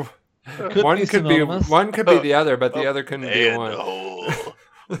 One could be the other, but the other couldn't be one.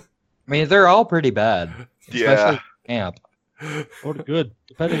 I mean, they're all pretty bad. Especially camp. Or good,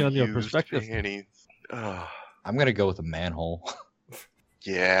 depending on your perspective. I'm gonna go with a manhole.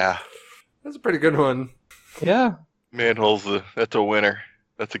 Yeah. That's a pretty good one. Yeah. Manhole's that's a winner.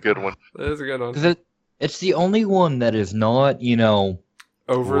 That's a good one. That is a good one. It's the only one that is not,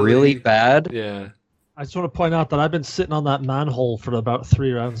 overly really bad. Yeah. I just want to point out that I've been sitting on that manhole for about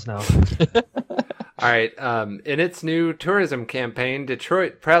 3 rounds now. All right. In its new tourism campaign,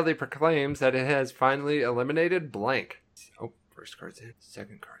 Detroit proudly proclaims that it has finally eliminated blank. Oh, first card's in.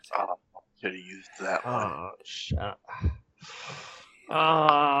 Second card's in. Oh, should have used that one. Oh, shit.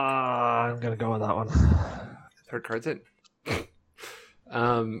 I'm going to go with that one. Third card's in.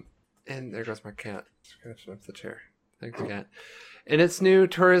 And there goes my cat. Scratching up the chair. Thanks, cat. In its new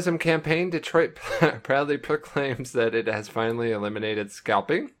tourism campaign, Detroit proudly proclaims that it has finally eliminated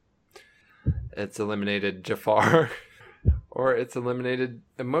scalping. It's eliminated Jafar. Or it's eliminated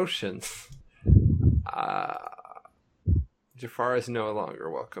emotions. Jafar is no longer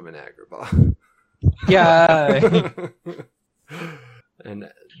welcome in Agrabah. Yeah.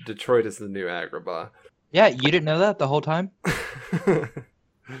 And Detroit is the new Agrabah. Yeah, you didn't know that the whole time?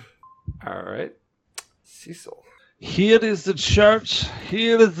 All right. Cecil. Here is the church.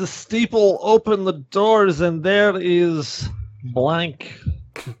 Here is the steeple. Open the doors, and there is blank.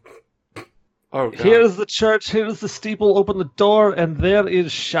 Oh, God. Here is the church. Here is the steeple. Open the door, and there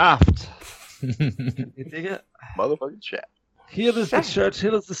is shaft. You dig it? Motherfucking chat. Here is the church.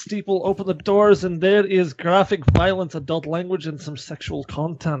 Here is the steeple. Open the doors, and there is graphic violence, adult language, and some sexual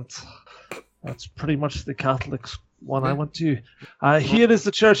content. That's pretty much the Catholics one I went to. Here is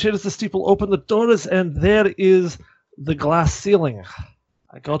the church. Here is the steeple. Open the doors, and there is the glass ceiling.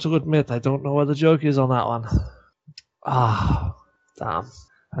 I got to admit, I don't know where the joke is on that one. Ah, damn.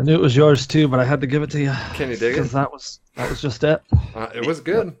 I knew it was yours too, but I had to give it to you. Can you dig it? Because that was just it. It was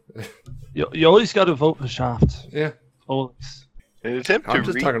good. You always got to vote for Shaft. Yeah. Always. In an attempt I'm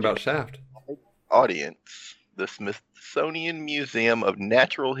to just talking about Shaft. Audience, the Smithsonian Museum of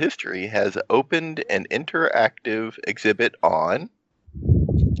Natural History has opened an interactive exhibit on.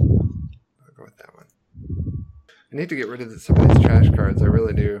 I'll go with that one. I need to get rid of some of these trash cards. I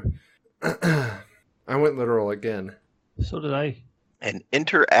really do. I went literal again. So did I. An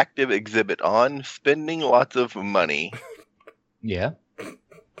interactive exhibit on spending lots of money. Yeah.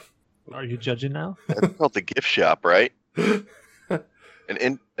 Are you judging now? That's called the gift shop, right? An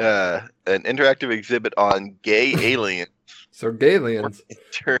interactive exhibit on gay aliens. So gaylians.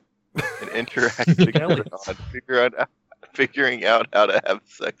 An interactive exhibit on figure out figuring out how to have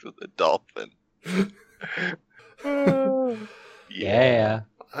sex with a dolphin. Yeah.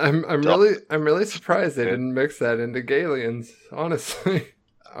 I'm really surprised they didn't mix that into Galians, honestly.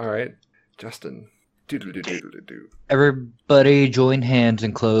 All right, Justin. Doodle-doo-doodle-doo. Everybody join hands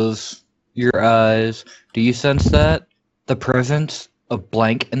and close your eyes. Do you sense that? The presence of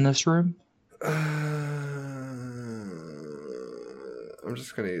blank in this room? I'm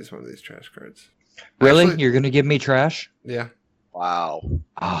just going to use one of these trash cards. Really? Actually, You're going to give me trash? Yeah. Wow.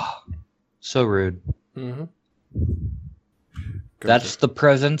 Ah, so rude. Mm-hmm. That's the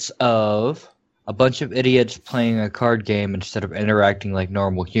presence of a bunch of idiots playing a card game instead of interacting like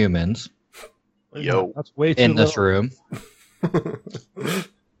normal humans. Yo. That's way too In this low. room.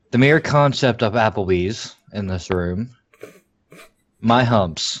 The mere concept of Applebee's in this room. My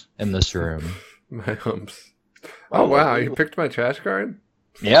humps in this room. My humps. Oh, wow. You picked my trash card?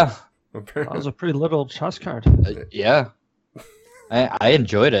 Yeah. That was a pretty little trash card. Yeah. I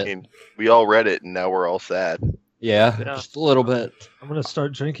enjoyed I it. mean, we all read it, and now we're all sad. Yeah, Yeah. just a little bit. I'm gonna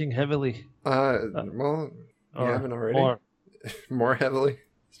start drinking heavily. Well, you Or- haven't already? or- More heavily?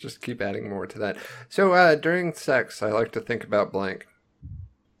 Let's just keep adding more to that. So, during sex, I like to think about blank.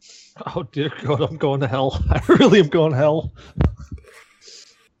 Oh dear God, I'm going to hell. I really am going to hell.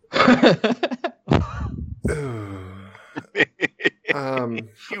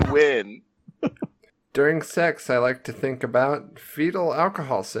 You win. During sex, I like to think about fetal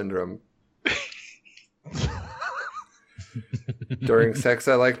alcohol syndrome. During sex,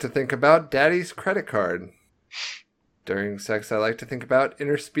 I like to think about daddy's credit card. During sex, I like to think about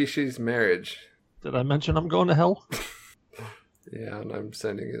interspecies marriage. Did I mention I'm going to hell? Yeah, and I'm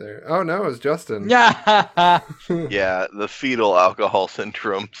sending you there. Oh no, it was Justin. Yeah. Yeah, the fetal alcohol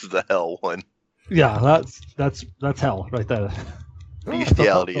syndrome's the hell one. Yeah, that's hell right there.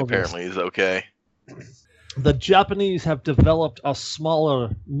 Bestiality Oh, apparently is okay. The Japanese have developed a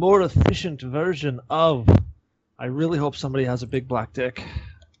smaller, more efficient version of. I really hope somebody has a big black dick.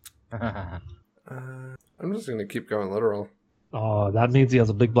 I'm just gonna keep going literal. Oh, that means he has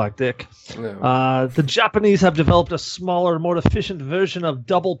a big black dick. No. The Japanese have developed a smaller, more efficient version of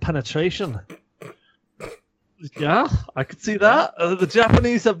double penetration. Yeah, I could see that. The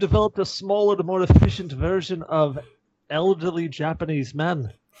Japanese have developed a smaller, more efficient version of elderly Japanese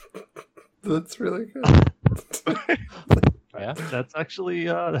men. That's really good. Yeah. That's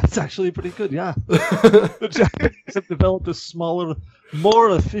actually pretty good. Yeah, the Japanese have developed a smaller, more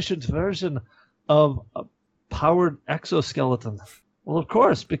efficient version of a powered exoskeleton. Well, of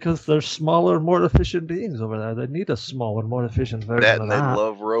course, because they're smaller, more efficient beings over there. They need a smaller, more efficient version That of and they that.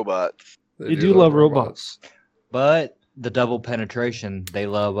 love robots. They do love robots. But the double penetration, they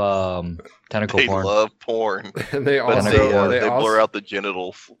love tentacle They porn. love porn. And they But also they blur out the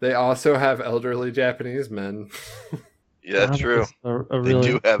genitals. They also have elderly Japanese men. Yeah, that's true. A They really...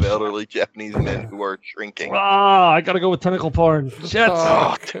 do have elderly Japanese men who are shrinking. Ah, I gotta go with tentacle porn. Shit.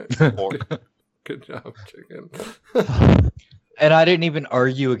 Oh, Porn. good job, chicken. And I didn't even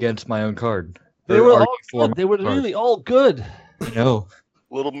argue against my own card. They Or were argue all for good. They were my card. really all good. No.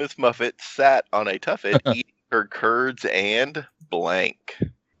 Little Miss Muffet sat on a tuffet eating her curds and blank.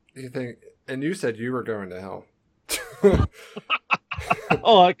 You think? And you said you were going to hell.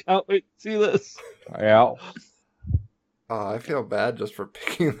 Oh, I can't wait to see this. Yeah. Oh, I feel bad just for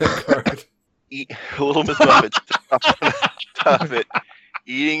picking that card. Little Miss Muffet sat on a tuffet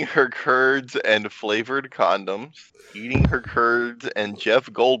eating her curds and flavored condoms, eating her curds and Jeff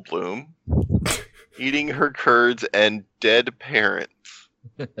Goldblum, eating her curds and dead parents.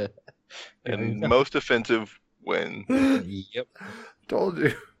 And most offensive when. Yep. Told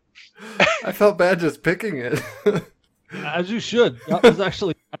you. I felt bad just picking it. As you should. That was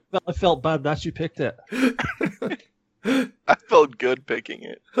actually. I felt bad that you picked it. I felt good picking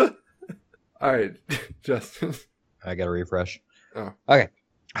it. All right, Justin. I gotta refresh. Oh. Okay.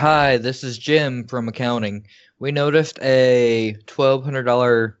 Hi, this is Jim from accounting. We noticed a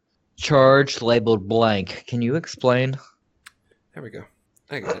 $1,200 charge labeled blank. Can you explain? There we go.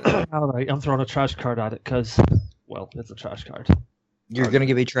 I got it. All right, I'm throwing a trash card at it because, well, it's a trash card. You're gonna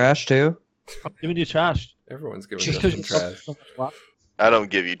give me trash too? I'm giving you trash. Everyone's giving Just Justin because you trash. so much black. I don't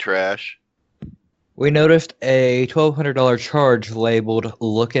give you trash. We noticed a $1,200 charge labeled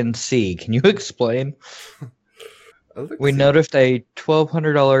look and see. Can you explain? We noticed a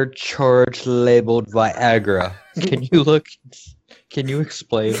 $1,200 charge labeled Viagra. Can you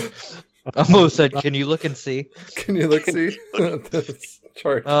explain? Almost said, can you look and see? Can you look see this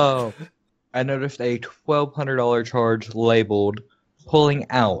chart? Oh, I noticed a $1,200 charge labeled pulling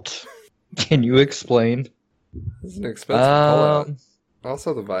out. Can you explain? This is an expensive pullout. Um,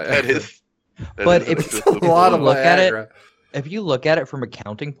 Also the Viagra. That is But if It's a lot of look at Viagra. it, if you look at it from a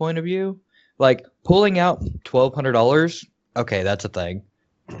counting point of view, like pulling out $1,200, okay, that's a thing.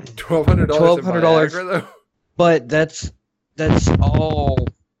 $1,200 $1,200 Viagra, though? But that's all.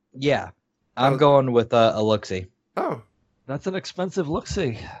 Yeah, I'm going with a look-see. Oh, That's an expensive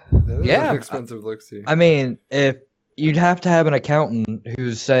look-see. that is Yeah. an expensive look-see. I mean, if you'd have to have an accountant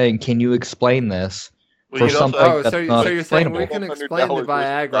who's saying, "Can you explain this?" Well, for you'd also- something Oh, that's so not you're saying we explainable. can explain the $1,200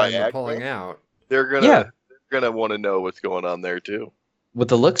 Viagra and the Viagra? pulling out. They're gonna want to know what's going on there too. With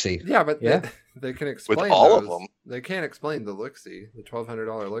the look-see. Yeah, but Yeah. they can explain all of those. them. They can't explain the look-see, the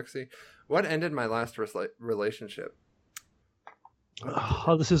 $1,200 look-see. What ended my last relationship?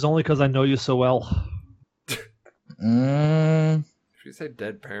 Oh, this is only because I know you so well. Mm. If you say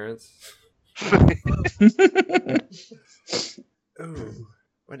dead parents. Ooh.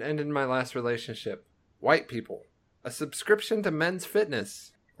 What ended my last relationship? White people. A subscription to Men's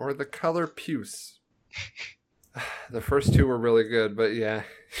Fitness. Or the color puce. The first two were really good, but yeah.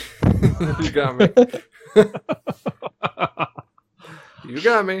 You got me. You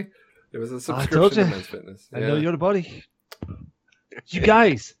got me. It was a subscription to Men's Fitness. I know you're the buddy. You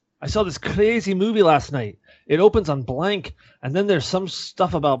guys, I saw this crazy movie last night. It opens on blank, and then there's some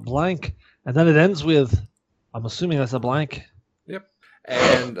stuff about blank, and then it ends with, I'm assuming that's a blank. Yep.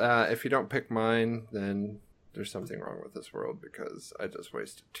 And if you don't pick mine, then there's something wrong with this world because I just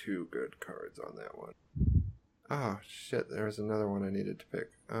wasted 2 good cards on that one. Oh, shit. There was another one I needed to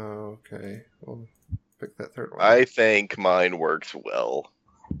pick. Oh, okay. We'll pick that third one. I think mine works well.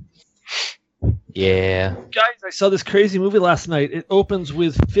 Yeah. Guys, I saw this crazy movie last night. It opens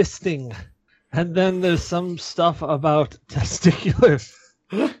with fisting, and then there's some stuff about testicular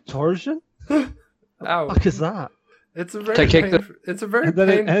torsion. Ow. What the fuck is that? It's a very it's a very And then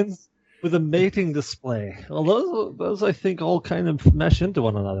it ends with a mating display. Well, those I think all kind of mesh into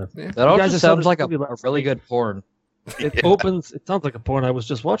one another. Yeah. That all guys just saw sounds this like a movie last really night. good porn. It opens. It sounds like a porn I was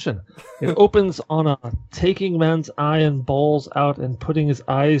just watching. It opens on a taking man's eye and balls out and putting his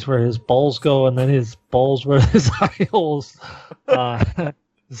eyes where his balls go, and then his balls where his eye holes.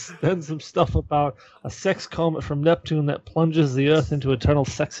 Then some stuff about a sex comet from Neptune that plunges the Earth into eternal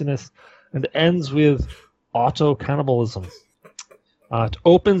sexiness, and ends with auto cannibalism. It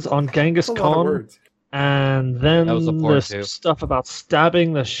opens on Genghis That's a lot of Khan. words. And then That was a porn, there's too. stuff about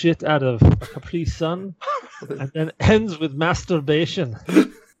stabbing the shit out of a Capri Sun, and then ends with masturbation.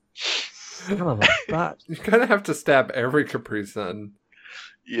 Son of a bat. You kind of have to stab every Capri Sun.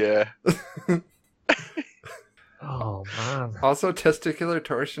 Yeah. Oh man. Also, testicular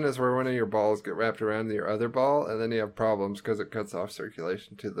torsion is where one of your balls get wrapped around your other ball, and then you have problems because it cuts off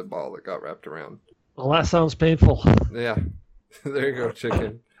circulation to the ball that got wrapped around. Well, that sounds painful. Yeah. There you go,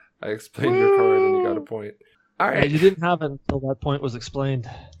 chicken. I explained your card and you got a point. All Yeah, right. you didn't have it until that point was explained.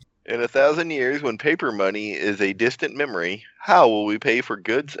 In 1,000 years, when paper money is a distant memory, how will we pay for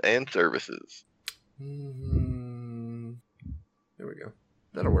goods and services? There we go.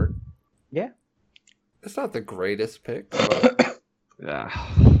 That'll work. Yeah. It's not the greatest pick, but... Yeah.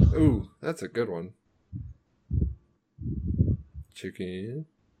 Ooh, that's a good one. Chicken.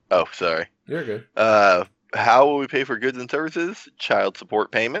 Oh, sorry. You're good. How will we pay for goods and services? Child support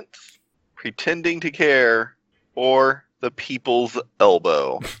payments, pretending to care, or the people's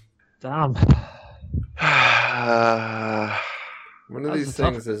elbow? Damn. One of That's these a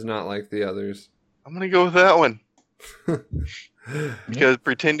tough- things is not like the others. I'm going to go with that one. Because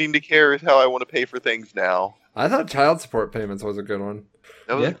pretending to care is how I want to pay for things now. I thought child support payments was a good one.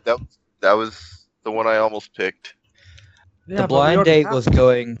 That was the one I almost picked. Yeah, The but we blind already date have- was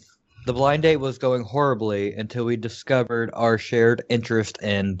going. The blind date was going horribly until we discovered our shared interest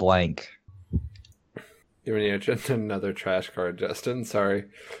in blank. You mentioned another trash card, Justin. Sorry.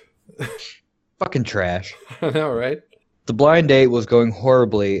 Fucking trash. I know, right? The blind date was going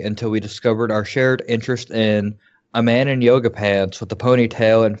horribly until we discovered our shared interest in a man in yoga pants with a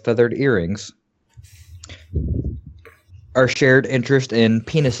ponytail and feathered earrings. Our shared interest in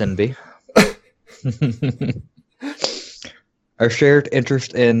penis envy. Our shared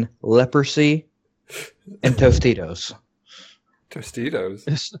interest in leprosy and Tostitos.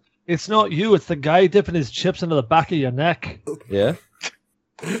 Tostitos. It's not you, it's the guy dipping his chips into the back of your neck. Yeah?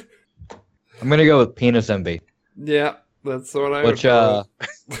 I'm gonna go with penis envy. Yeah, that's the one I Which, Yeah,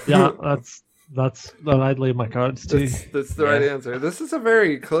 that's what I'd leave my cards to. that's the right answer. This is a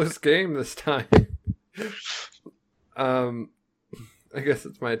very close game this time. I guess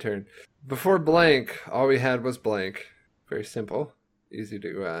it's my turn. Before blank, all we had was blank. Very simple. Easy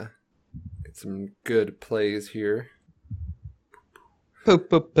to get some good plays here. Poo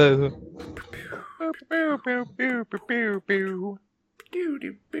poo poo. Do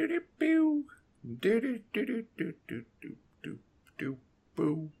do do do do do do do do do do do do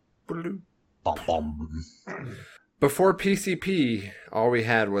boo blue. Bum, bum. Before PCP, all we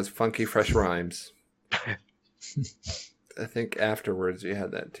had was funky fresh rhymes. I think afterwards you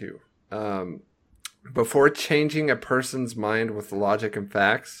had that too. Before changing a person's mind with logic and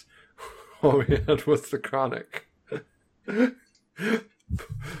facts, all we had was the Chronic.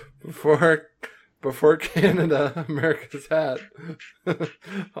 Before Canada, America's hat,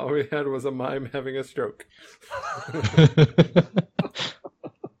 all we had was a mime having a stroke.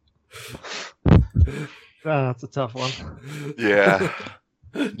 That's a tough one. Yeah.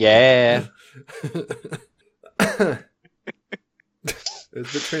 Yeah.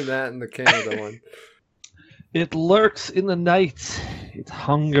 It's between that and the Canada one. It lurks in the night. It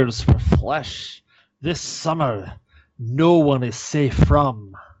hungers for flesh. This summer, no one is safe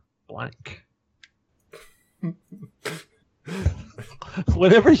from blank.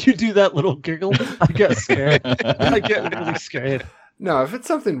 Whenever you do that little giggle, I get scared. I get really scared. No, if it's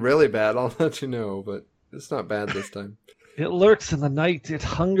something really bad, I'll let you know, but it's not bad this time. It lurks in the night. It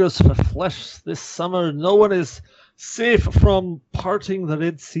hungers for flesh. This summer, no one is safe from parting the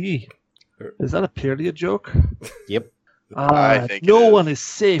Red Sea. Is that a period joke? Yep. I think no it is. one is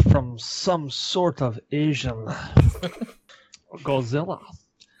safe from some sort of Asian Godzilla.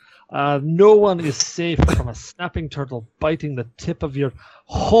 No one is safe from a snapping turtle biting the tip of your...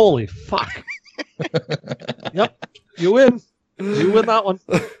 Holy fuck. Yep, you win. You win that one.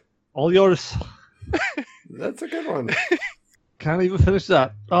 All yours. That's a good one. Can't even finish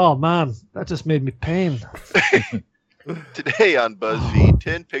that. Oh man, that just made me pain. Today on BuzzFeed,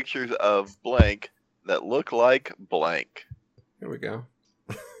 10 pictures of blank that look like blank. Here we go.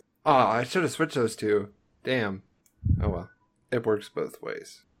 Oh, I should have switched those two. Damn. Oh well. It works both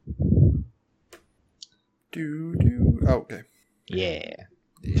ways. Oh, okay. Yeah.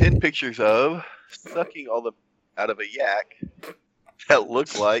 10 pictures of sucking all the out of a yak that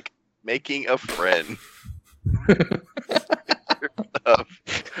look like making a friend. Of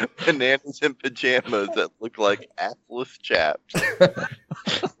bananas in pajamas that look like assless chaps.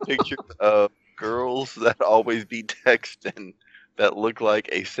 Pictures of girls that always be texting that look like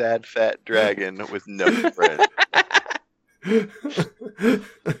a sad fat dragon with no friends.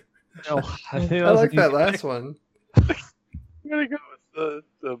 No, I think I like that last one. I'm gonna go with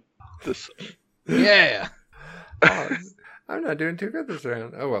the Yeah. Oh, I'm not doing too good this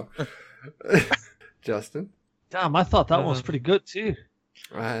round. Oh well. Justin. Damn, I thought that one was pretty good too.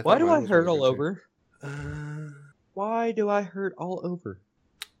 Why do I hurt all over? Uh, Why do I hurt all over?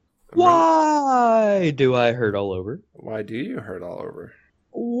 I'm ready. Why do I hurt all over? Why do you hurt all over?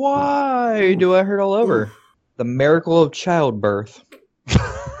 Why do I hurt all over? Oof. The miracle of childbirth.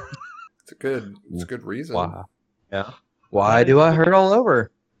 It's a good reason. Why? Yeah. Why do I hurt all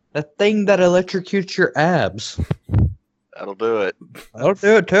over? The thing that electrocutes your abs. That'll do it. I'll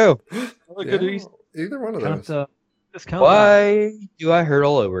do it too. What a good Yeah, reason. either one of Count, those. just count that. Why do I hurt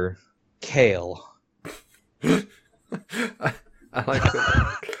all over? Kale. I like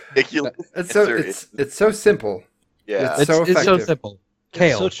that. Ridiculous. It's so simple. Yeah. It's so It's so effective. simple. It's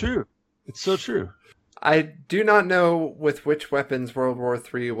Kale. so true. It's so true. I do not know with which weapons World War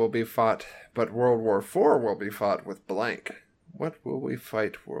III will be fought, but World War IV will be fought with blank. What will we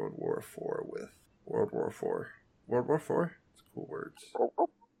fight World War IV with? World War IV. World War IV? It's cool words.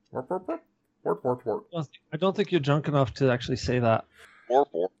 Work. I don't think you're drunk enough to actually say that. So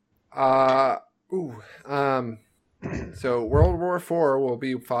World War IV will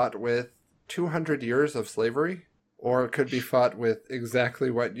be fought with 200 years of slavery, or it could be fought with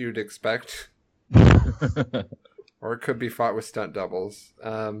exactly what you'd expect, or it could be fought with stunt doubles.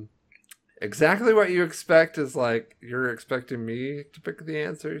 Exactly what you expect is like you're expecting me to pick the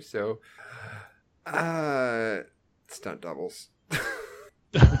answer, so stunt doubles.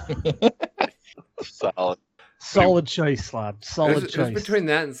 Solid. Choice, lad. It Solid was choice. between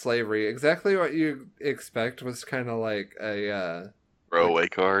that and slavery. Exactly what you expect was kind of like a Throwaway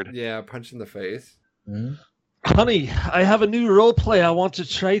card. punch in the face. Hmm? Honey, I have a new role play I want to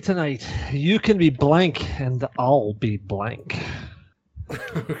try tonight. You can be blank, and I'll be blank.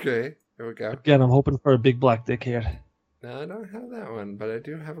 Okay, here we go. Again, I'm hoping for a big black dick here. No, I don't have that one, but I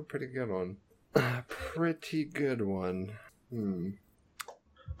do have a pretty good one. A pretty good one.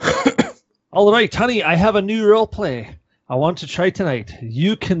 All right, honey, I have a new role play I want to try tonight.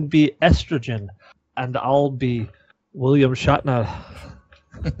 You can be estrogen, and I'll be William Shatner.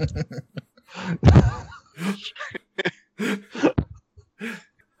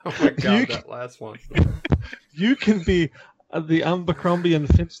 Oh my god, that last one. You can be the Abercrombie and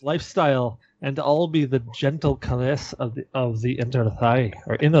Finch lifestyle, and I'll be the gentle caress of the inner thigh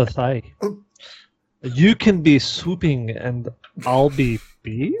or inner thigh. You can be swooping, and I'll be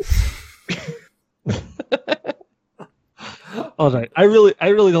bees. All right, I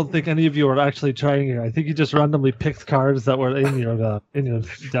really don't think any of you are actually trying here. I think you just randomly picked cards that were in your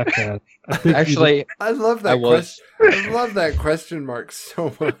deck. Actually, I love that question. I love that question mark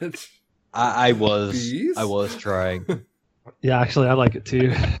so much. I was Bees? I was trying. Yeah, actually, I like it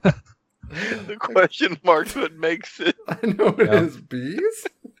too. The question mark's what makes it. I know it is. Bees?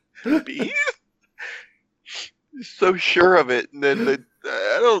 Bees? So sure of it, and then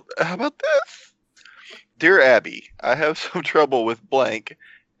how about this? Dear Abby, I have some trouble with blank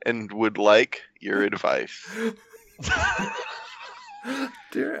and would like your advice.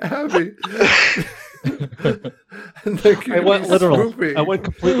 Dear Abby. I went literal. Swooping. I went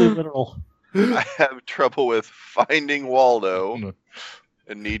completely literal. I have trouble with finding Waldo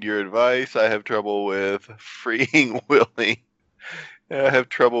and need your advice. I have trouble with freeing Willie. I have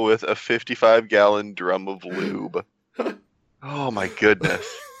trouble with a 55-gallon drum of lube. Oh my goodness.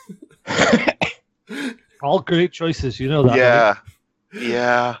 All great choices, you know that. Yeah. Right?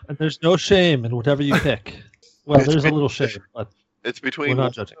 Yeah. And there's no shame in whatever you pick. Well, there's a little shame, but it's between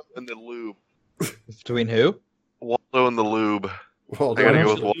Waldo and the lube. Between who? Waldo and the lube. Waldo. I gotta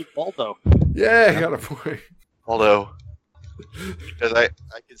go with Waldo. Yeah, I got a point. Waldo. Because I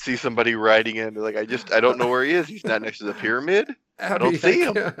can see somebody riding in, like, I don't know where he is. He's not next to the pyramid. Abby, I don't see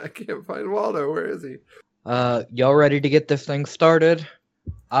him. I can't find Waldo. Where is he? Y'all ready to get this thing started?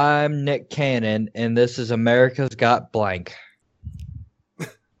 I'm Nick Cannon, and this is America's Got Blank.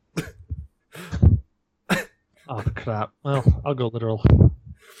 Oh, crap. Well, I'll go literal.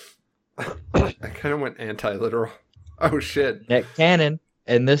 I kind of went anti-literal. Oh, shit. Nick Cannon,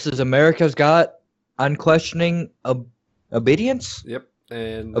 and this is America's Got Unquestioning Obedience? Yep.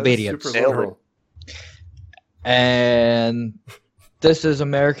 And Obedience. Super literal. And this is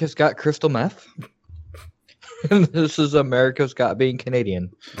America's Got Crystal Meth. And this is America's Got Being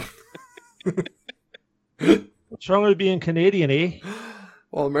Canadian. What's wrong with being Canadian, eh?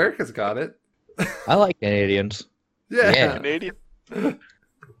 Well, America's got it. I like Canadians. Yeah. Canadian.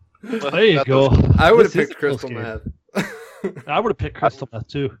 There you go. I would have picked crystal meth. I would have picked crystal meth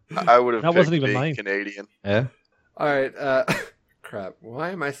too. I would have. That wasn't even mine. Canadian. Yeah. All right. Crap.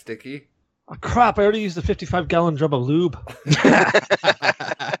 Why am I sticky? Oh, crap! I already used a 55-gallon drum of lube.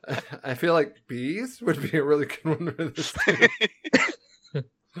 I feel like bees would be a really good one for this thing.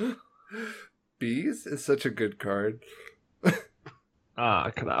 Bees is such a good card. Ah,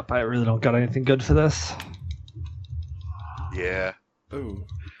 crap! I really don't got anything good for this. Yeah. Ooh.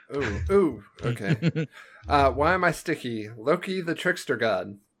 Okay. Why am I sticky? Loki the trickster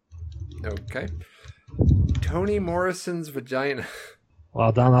god. Okay. Toni Morrison's vagina.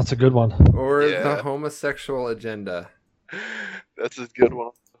 Well, Dan, that's a good one. Or the homosexual agenda. That's a good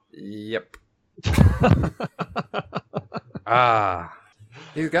one. Yep.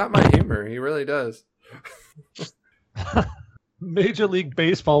 He's got my humor. He really does. Major League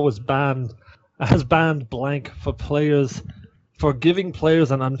Baseball has banned blank for giving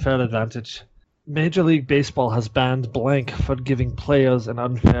players an unfair advantage. Major League Baseball has banned blank for giving players an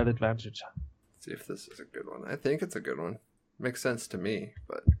unfair advantage. Let's see if this is a good one. I think it's a good one. Makes sense to me,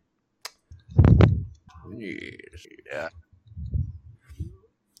 but yeah.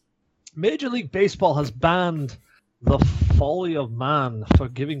 Major League Baseball has banned the folly of man for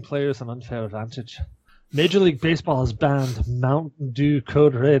giving players an unfair advantage. Major League Baseball has banned Mountain Dew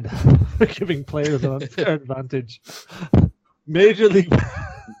Code Red for giving players an unfair advantage. Major League...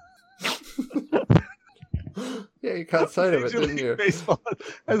 Yeah, you caught sight of it, didn't you? Baseball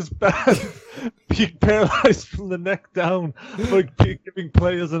has banned being paralyzed from the neck down for giving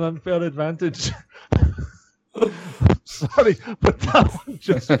players an unfair advantage. Sorry, but that one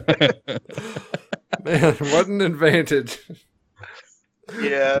just... Man, what an advantage.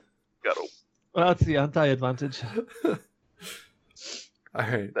 Yeah. Well, that's the anti-advantage. All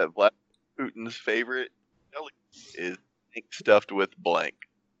right. That Vlad Putin's favorite is blank stuffed with blank.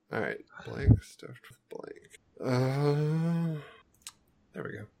 All right. Blank stuffed with blank. There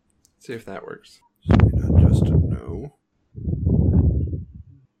we go. See if that works. Not just a no.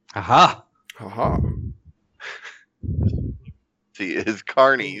 Aha! Haha. See, is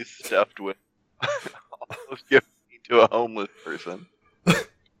carnies stuffed with almost giving to a homeless person.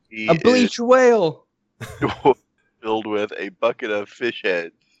 A bleached whale! Filled with a bucket of fish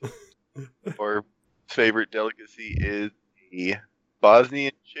heads. Or favorite delicacy is the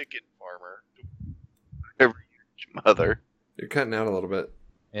Bosnian chicken farmer. Every mother. You're cutting out a little bit.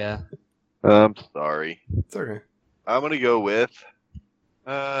 Yeah. I'm sorry. It's okay. I'm going to go with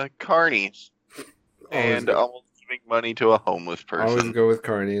Carnies. And almost giving money to a homeless person. Always go with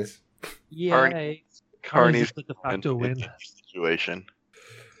carnies. Yay. Carnies is the de facto win. Situation.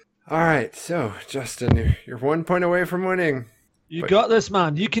 All right, so Justin, you're 1 point away from winning. You got this,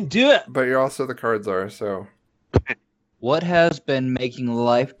 man. You can do it. But you're also the cards are, so. What has been making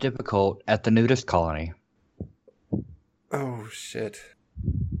life difficult at the nudist colony? Oh, shit.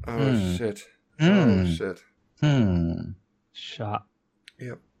 Shot.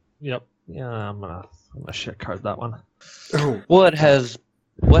 Yep. Yeah, I'm gonna shit card that one. Oh. What has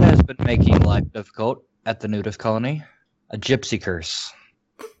been making life difficult at the nudist colony? A gypsy curse.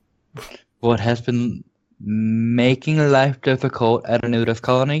 What has been making life difficult at a nudist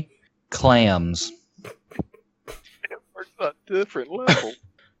colony? Clams. We're on different level.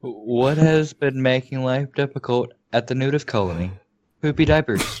 What has been making life difficult at the nudist colony? Poopy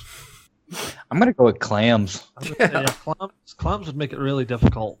diapers. I'm gonna go with clams. Clams would make it really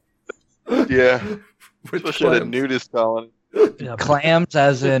difficult. Yeah. Especially at a nudist colony. Yeah, Clams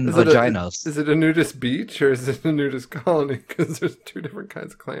as in vaginas. Is it a nudist beach or is it a nudist colony? Because there's two different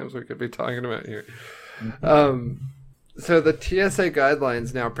kinds of clams we could be talking about here. So the TSA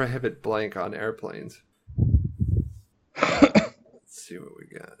guidelines now prohibit blank on airplanes. Let's see what we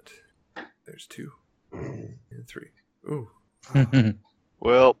got. There's 2 and 3. Ooh.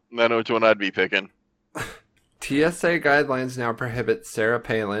 Well, I know which one I'd be picking. TSA guidelines now prohibit Sarah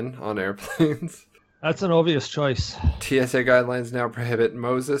Palin on airplanes. that's an obvious choice. TSA guidelines now prohibit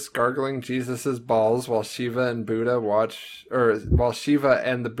Moses gargling Jesus's balls while Shiva and the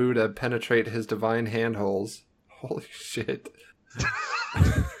Buddha penetrate his divine handholes. Holy shit.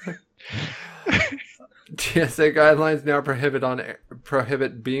 TSA guidelines now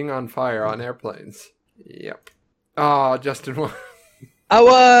prohibit being on fire on airplanes. Yep. Oh, Justin won. I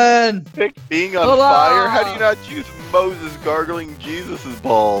won! Pick being on fire? How do you not choose Moses gargling Jesus'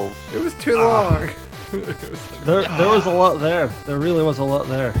 balls? It was too long. There was a lot there. There really was a lot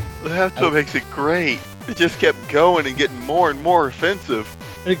there. That's what makes it great. It just kept going and getting more and more offensive.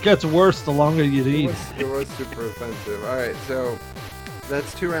 It gets worse the longer you read. It was super offensive. Alright, so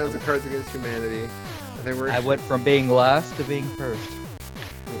that's 2 rounds of Cards Against Humanity. I went from being last to being first.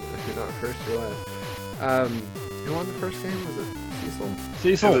 You're not first, you're last. Who won the first game? Was it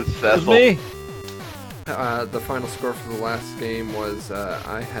Cecil. It was It was me. The final score for the last game was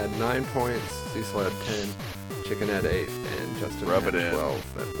I had 9 points, Cecil had 10, Chicken had 8, and Justin had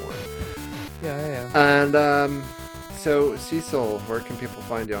 12 at 1. Yeah. And so Cecil, where can people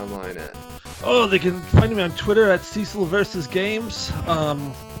find you online at? Oh, they can find me on Twitter at Cecil versus Games.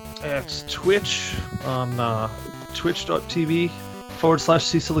 It's Twitch on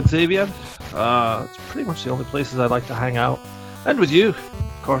twitch.tv/Cecil Xavier. It's pretty much the only places I like to hang out. And with you,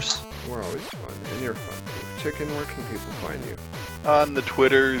 of course. We're always fun, and you're fun too. Chicken, where can people find you? On the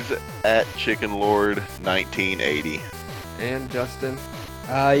Twitters at ChickenLord1980. And Justin?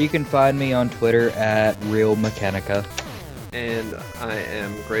 You can find me on Twitter at RealMechanica. And I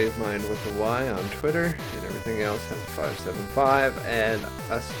am Gravemind with a Y on Twitter, and everything else has 575. And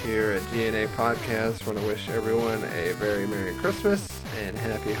us here at G.N.A. Podcast want to wish everyone a very Merry Christmas and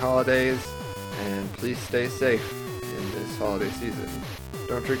Happy Holidays, and please stay safe in this holiday season.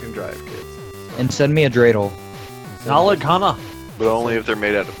 Don't drink and drive, kids. And send me a dreidel. Nalagana. But only if they're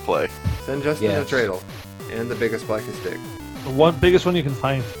made out of clay. Send Justin a dreidel. And the biggest, blackest dick. The biggest one you can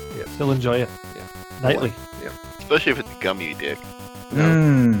find. Yes. Still enjoy it. Yeah. Nightly. Yeah. Especially if it's a gummy dick.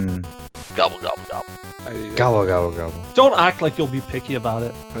 Mmm. Gobble, gobble, gobble. I'd eat it. Gobble, gobble, gobble. Don't act like you'll be picky about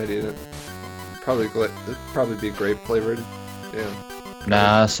it. I'd eat it. It'd probably be grape flavored. Yeah.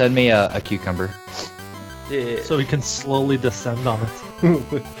 Nah, send me a cucumber. Yeah. So we can slowly descend on it.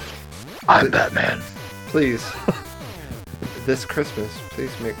 I'm Batman. Please. This Christmas,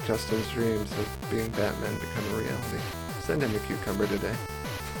 please make Justin's dreams of being Batman become a reality. Send him a cucumber today.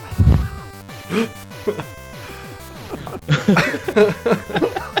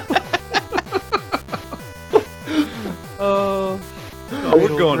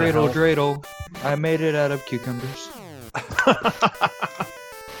 We're going dreidel. I made it out of cucumbers.